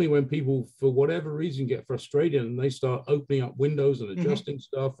 It's normally when people, for whatever reason, get frustrated and they start opening up windows and adjusting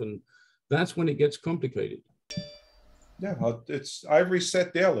stuff, and that's when it gets complicated. Yeah, I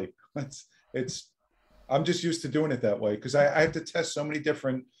reset daily. I'm just used to doing it that way because I have to test so many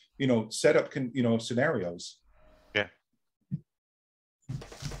different, you know, setup scenarios. Yeah.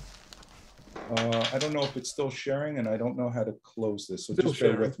 I don't know if it's still sharing, and I don't know how to close this, so just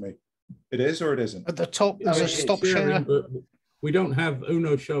bear with me. It is or it isn't? At the top, there's a stop sharing. But we don't have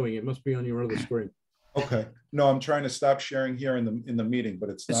Uno showing. It must be on your other screen. Okay. No, I'm trying to stop sharing here in the meeting, but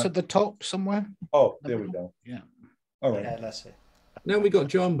it's not. It's at the top somewhere. Oh, there we go. Yeah. All right. Yeah, that's it. Now we got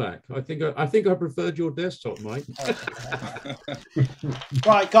John back. I think I preferred your desktop, Mike.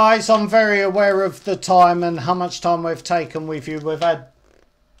 Right, guys, I'm very aware of the time and how much time we've taken with you. We've had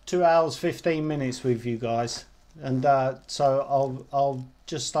 2 hours 15 minutes with you guys, and so I'll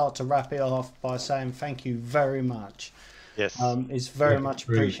just start to wrap it off by saying thank you very much. Yes, it's very much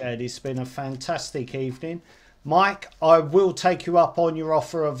appreciated. It's been a fantastic evening. Mike, I will take you up on your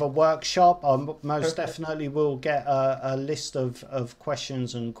offer of a workshop. I most definitely will get a list of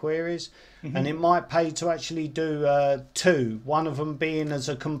questions and queries, and it might pay to actually do 2, one of them being as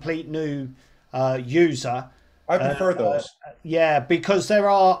a complete new user. I prefer those. Yeah, because there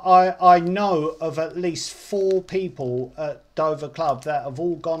are, I know of at least 4 people at Dover Club that have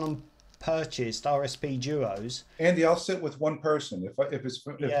all gone and purchased RSP Duos. Andy, I'll sit with one person if it's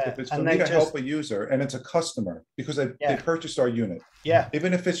for me to help a user, and it's a customer because they purchased our unit. Yeah.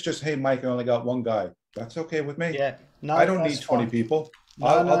 Even if it's just, hey, Mike, I only got one guy. That's okay with me. Yeah. No, I don't need 20 people.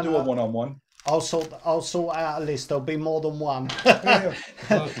 I'll do a one-on-one. I'll sort out a list. There'll be more than one.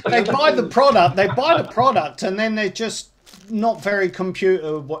 They buy the product, and then they're just not very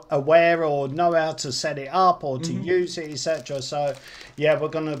computer aware or know how to set it up or to use it, etc. So yeah, we'll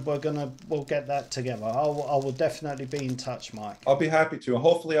get that together. I will definitely be in touch, Mike. I'll be happy to.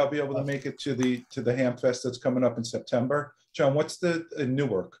 Hopefully I'll be able to make it to the Hamfest that's coming up in September. John, what's the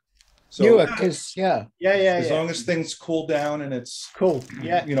Newark? So Newark is as long as things cool down and it's cool,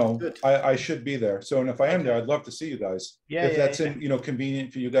 you know, I should be there. So, and if I am there, I'd love to see you guys. If that's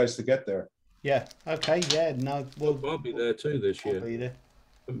convenient for you guys to get there. Yeah. Okay. Yeah. No. I'll be there too this year. I'll be there.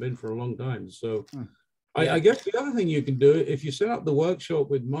 I've been for a long time. So, I guess the other thing you can do, if you set up the workshop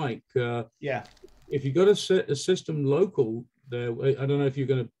with Mike, if you got to set a system local there, I don't know if you're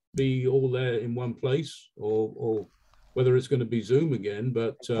going to be all there in one place or whether it's going to be Zoom again,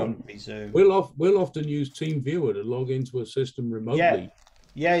 but Zoom. we'll often use TeamViewer to log into a system remotely.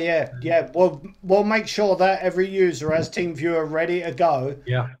 Yeah. We'll make sure that every user has TeamViewer ready to go.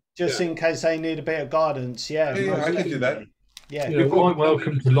 Yeah. Just in case they need a bit of guidance. Yeah, I can do that. Yeah. You're quite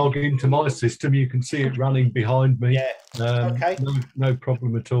welcome to log into my system. You can see it running behind me. Yeah. Okay. No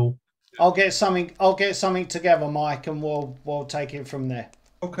problem at all. I'll get something together, Mike, and we'll take it from there.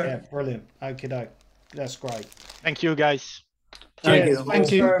 Okay. Yeah, brilliant. Okie doke. That's great. Thank you, guys. Thank you.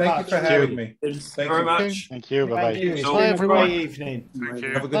 Thank you very much. Thank you for having me. Thank you very much. Thank you. Bye bye. Bye, everyone. Great evening. Thank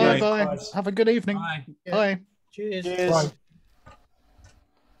you. Have a good night. Bye. Have a good evening. Bye. Bye. Cheers. Cheers. Bye.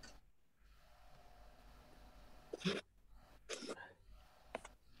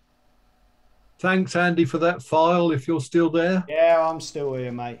 Thanks, Andy, for that file, if you're still there. Yeah, I'm still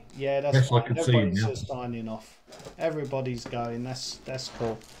here, mate. Yeah, that's Yes, I fine. can see you Everybody's now. just signing off. Everybody's going. That's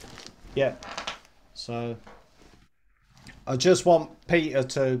cool. Yeah. So I just want Peter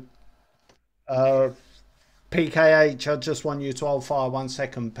to PKH. I just want you to hold fire 1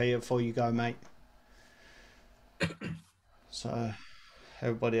 second, Peter, before you go, mate. So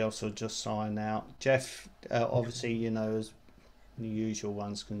everybody else will just sign out. Jeff, obviously, you know, as the usual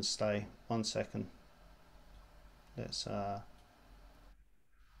ones can stay. 1 second. Let's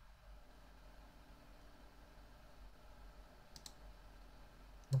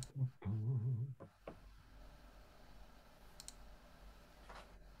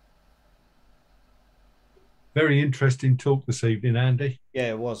Very interesting talk this evening, Andy. yeah,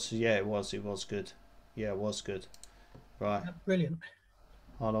 it was. Yeah, it was. It was good. Yeah, it was good. Right. Brilliant.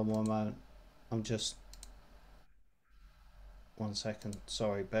 Hold on 1 moment. I'm just 1 second.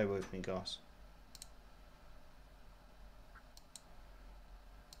 Sorry, bear with me, guys.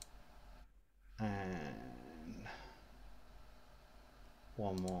 And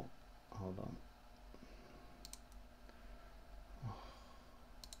one more. Hold on.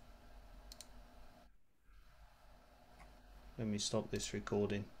 Let me stop this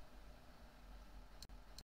recording.